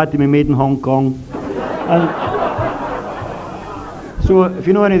brother had to be made in Hong Kong. And so if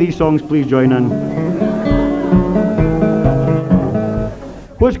you know any of these songs, please join in.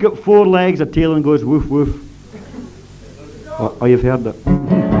 What's got 4 legs, a tail, and goes woof woof? Oh, you've heard it.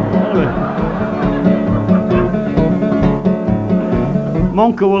 Anyway.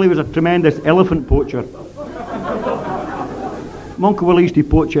 Monka Willie was a tremendous elephant poacher. Monka Willie used to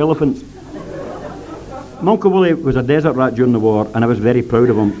poach elephants. Monka Willie was a desert rat during the war, and I was very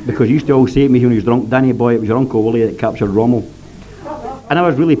proud of him, because he used to always say to me when he was drunk, Danny boy, it was your Uncle Willie that captured Rommel. And I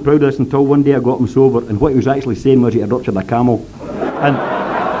was really proud of this until one day I got him sober, and what he was actually saying was he had ruptured a camel.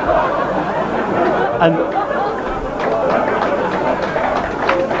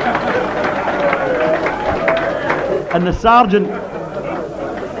 And the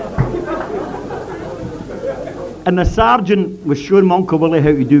sergeant was showing Monka Willie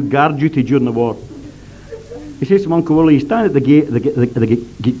how to do guard duty during the war. He says to Monka Willie, you stand at the gate, and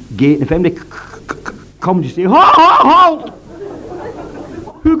if anybody comes, you say, halt!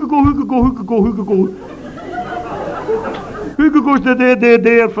 Who could go? Who goes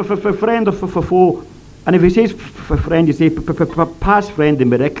there for friend or for foe? And if he says for friend, you say past friend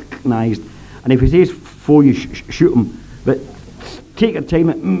and be recognised. And if he says foe, you shoot him. But take your time,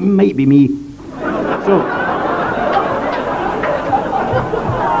 it might be me. So,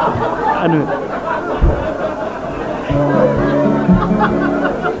 anyway.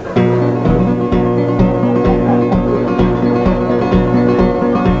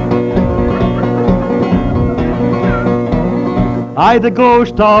 Aye, the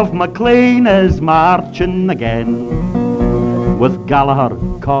ghost of MacLean is marching again, with Gallagher,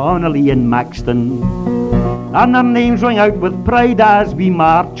 Connolly and Maxton, and their names ring out with pride as we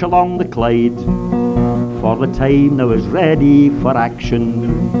march along the Clyde, for the time now is ready for action.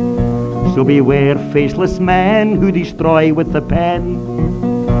 So beware faceless men who destroy with the pen.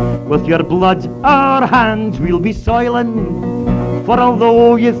 With your blood our hands we'll be soiling, for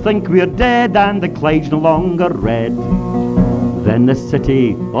although you think we're dead and the Clyde's no longer red, then the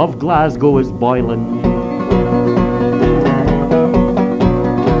city of Glasgow is boiling.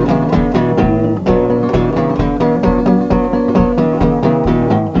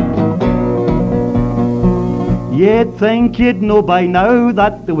 You'd think you'd know by now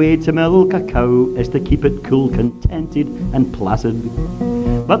that the way to milk a cow is to keep it cool, contented and placid.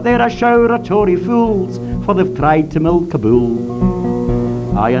 But they're a shower of Tory fools, for they've tried to milk a bull.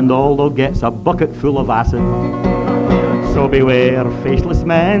 Aye, and all they'll get's a bucket full of acid. So beware faceless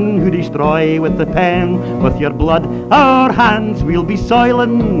men who destroy with the pen. With your blood our hands we'll be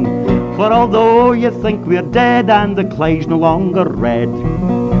soiling, for although you think we're dead and the Clyde's no longer red,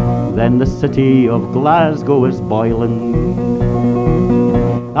 then the city of Glasgow is boiling.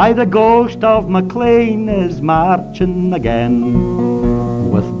 Aye, the ghost of MacLean is marching again,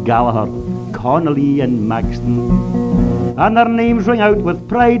 with Gallagher, Connolly and Maxton, and their names ring out with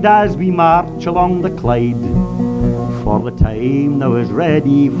pride as we march along the Clyde, for the time now is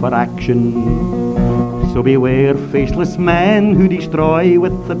ready for action. So beware faceless men who destroy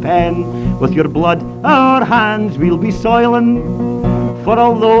with the pen. With your blood our hands we'll be soiling, for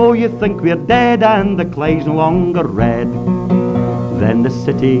although you think we're dead and the Clyde's no longer red, then the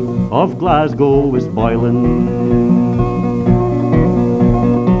city of Glasgow is boiling.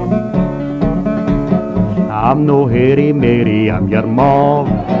 I'm no Harry Mary, I'm your ma.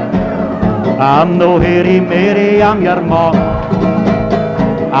 I'm no Harry Mary, I'm your ma.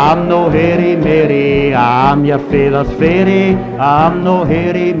 I'm no Harry Mary, I'm your father's fairy. I'm no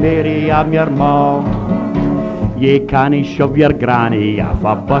Harry Mary, I'm your ma. Ye can't shove your granny off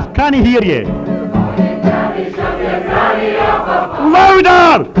a bus. Can I hear you?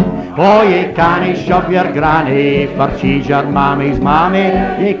 Louder! Oh, you can't shove your granny, for she's your mammy's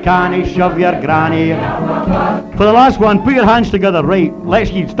mammy. You can't shove your granny. For the last one, put your hands together, right? Let's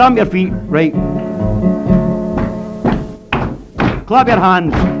you stamp your feet, right? Clap your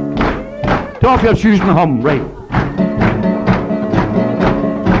hands. Take off your shoes and hum, right?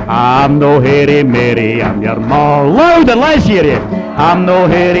 I'm no Harry Mary, I'm your ma. Louder, let's hear you. I'm no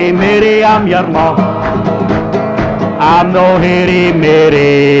Harry Mary, I'm your ma. I'm no Harry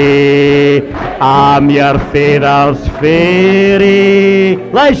Mary, I'm your father's fairy.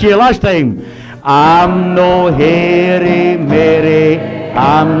 Let's hear last time. I'm no Harry Mary,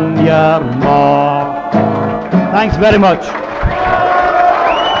 I'm your ma. Thanks very much.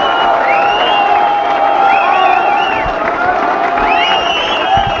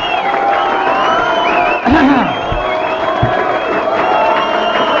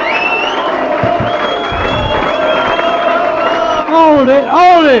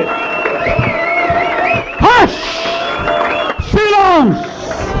 Hold it! Hush! Silence!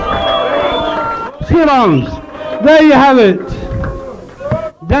 Silence! There you have it.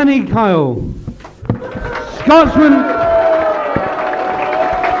 Danny Kyle, Scotsman.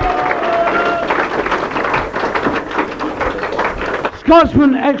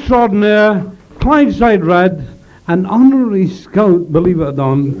 Scotsman extraordinaire, Clydeside Red, and honorary scout, believe it or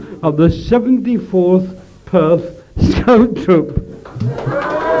not, of the 74th Perth Scout Troop.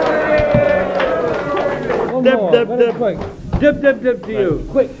 Dip. Quick. Dip to you.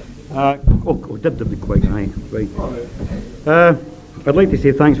 Quick. Dip quick, aye. Right. I'd like to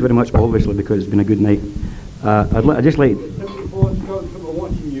say thanks very much, obviously, because it's been a good night. I'd just like... 74 Scout Troop are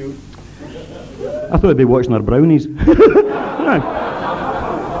watching you. I thought they'd be watching our brownies.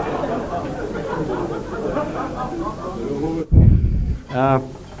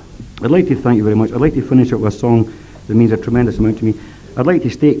 I'd like to thank you very much. I'd like to finish up with a song that means a tremendous amount to me. I'd like to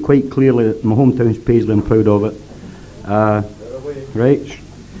state quite clearly that my hometown's Paisley. I'm proud of it. Right?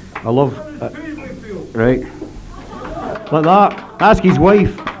 I love... right? Like that. Ask his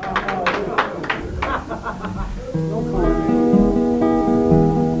wife.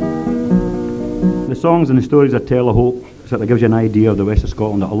 The songs and the stories I tell, I hope, certainly gives you an idea of the west of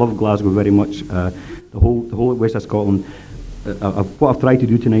Scotland. I love Glasgow very much. The whole west of Scotland. What I've tried to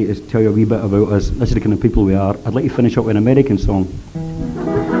do tonight is tell you a wee bit about us. This is the kind of people we are. I'd like to finish up with an American song.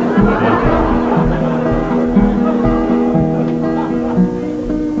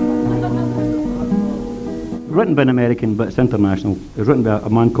 Written by an American, but it's international. It was written by a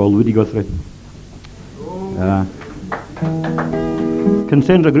man called Woody Guthrie.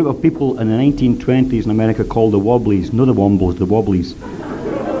 Concerns a group of people in the 1920s in America called the Wobblies, not the Wombles, the Wobblies,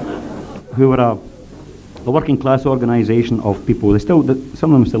 who were a working class organisation of people. Some of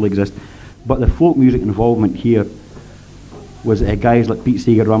them still exist, but the folk music involvement here was guys like Pete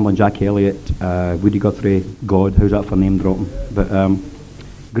Seeger, Ramblin' Jack Elliott, Woody Guthrie, God, how's that for name dropping? But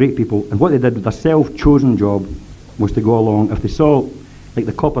great people. And what they did with their self-chosen job was to go along. If they saw, like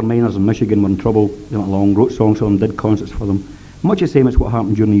the copper miners in Michigan were in trouble, they went along, wrote songs for them, did concerts for them. Much the same as what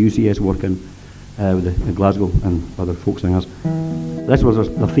happened during the UCS working with the Glasgow and other folk singers. This was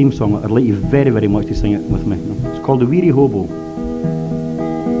the theme song. I'd like you very, very much to sing it with me. It's called The Weary Hobo.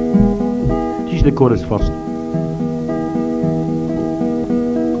 Teach the chorus first.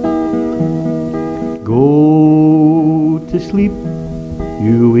 Go to sleep,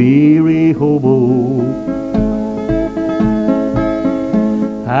 you weary hobo,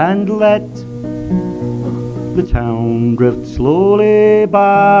 and let the town drift slowly by.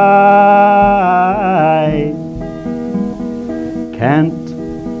 Can't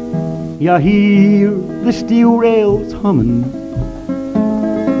ya hear the steel rails humming?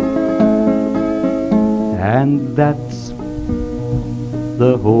 And that's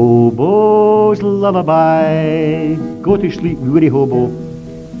the hobo's lullaby. Go to sleep, weary hobo,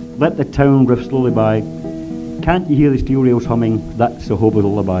 let the town drift slowly by. Can't you hear the steel rails humming? That's the hobo's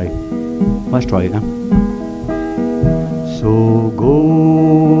lullaby. Let's try it, huh? So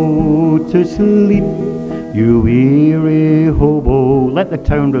go to sleep, you weary hobo, let the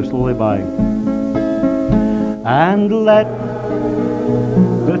town drift slowly by. And let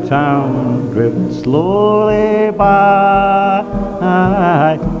the town drift slowly by.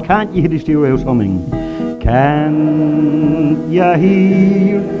 Can't you hear the steel rails humming? Can you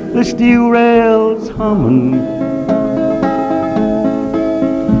hear the steel rails humming?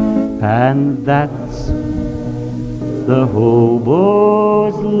 And that's the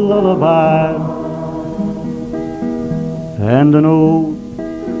hobo's lullaby. And I know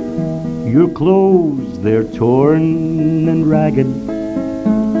your clothes, they're torn and ragged,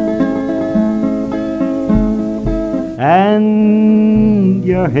 and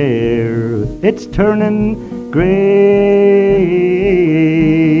your hair, it's turning grey,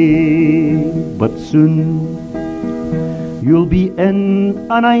 but soon you'll be in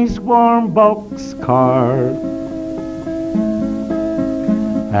a nice warm boxcar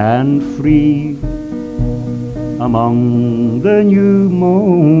and free among the new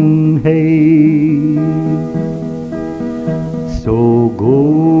mown hay. So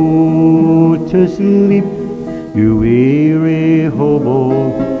go to sleep, you weary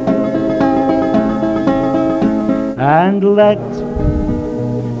hobo, and let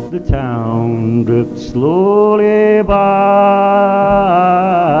the town drift slowly by.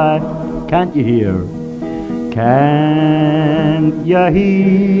 Can't you hear? Can't you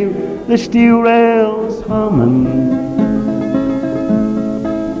hear the steel rails humming?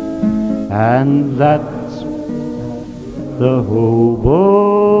 And that's the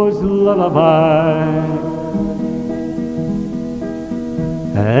hobo's lullaby.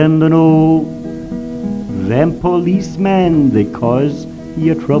 And I know them policemen, they cause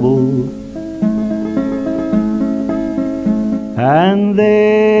you trouble, and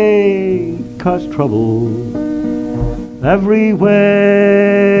they cause trouble everywhere.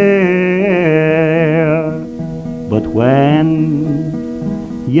 But when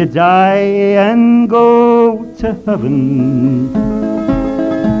you die and go to heaven,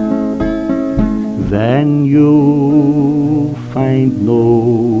 then you'll find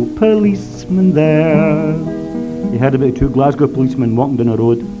no policeman there. You heard about two Glasgow policemen walking down the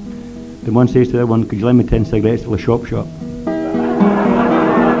road, and one says to the other one, could you lend me 10 cigarettes till the shop shut?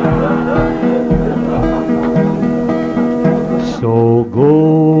 So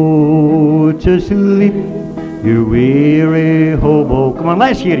go to sleep, you weary hobo. Come on,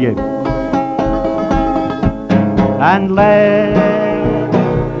 let's hear you. And let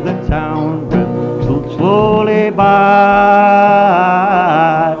the town drift slowly by.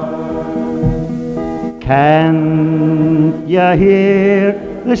 Can you hear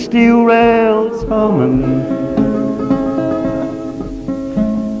the steel rails humming?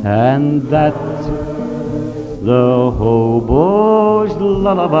 And that's the hobo's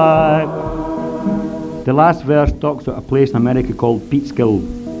lullaby. The last verse talks about a place in America called Peekskill.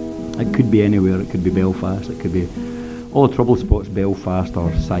 It could be anywhere. It could be Belfast. It could be all the trouble spots, Belfast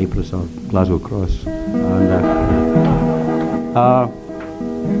or Cyprus or Glasgow Cross. And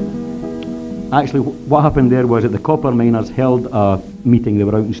actually, what happened there was that the copper miners held a meeting. They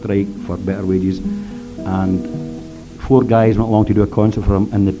were out on strike for better wages, and 4 guys went along to do a concert for them,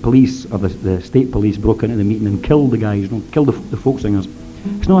 and the police, or the state police, broke into the meeting and killed the guys, killed the folk singers.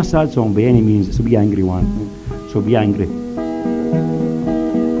 It's not a sad song by any means, it's a wee angry one, so be angry.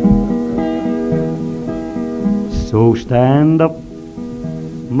 So stand up,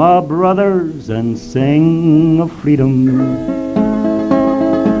 my brothers, and sing of freedom,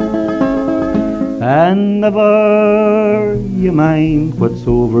 and never you mind what's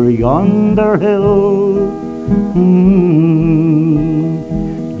over yonder hill.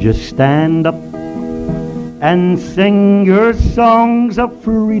 Just stand up and sing your songs of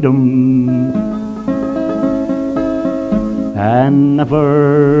freedom, and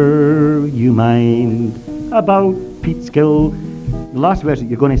never you mind about Peekskill. The last verse that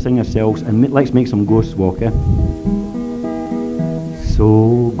you're going to sing yourselves, and let's make some ghosts walk, eh?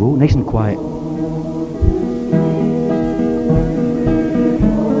 So go nice and quiet.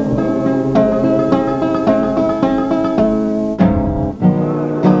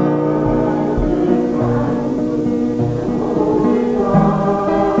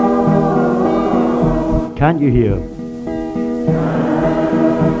 Can't you hear?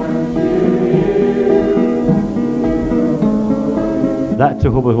 That's a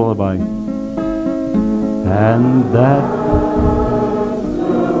hobo's lullaby. And that.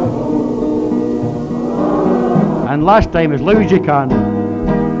 And last time as loud as you can.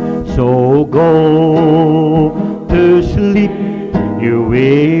 So go to sleep, you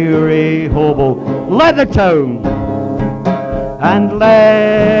weary hobo. Let the town, and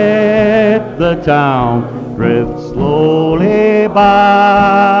let the town drift slowly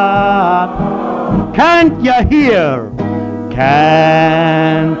by. Can't you hear?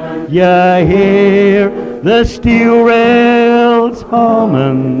 Can you hear the steel rails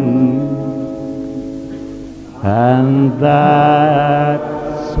humming? And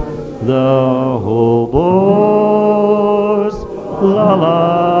that's the hobo's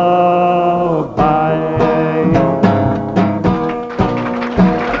lullaby.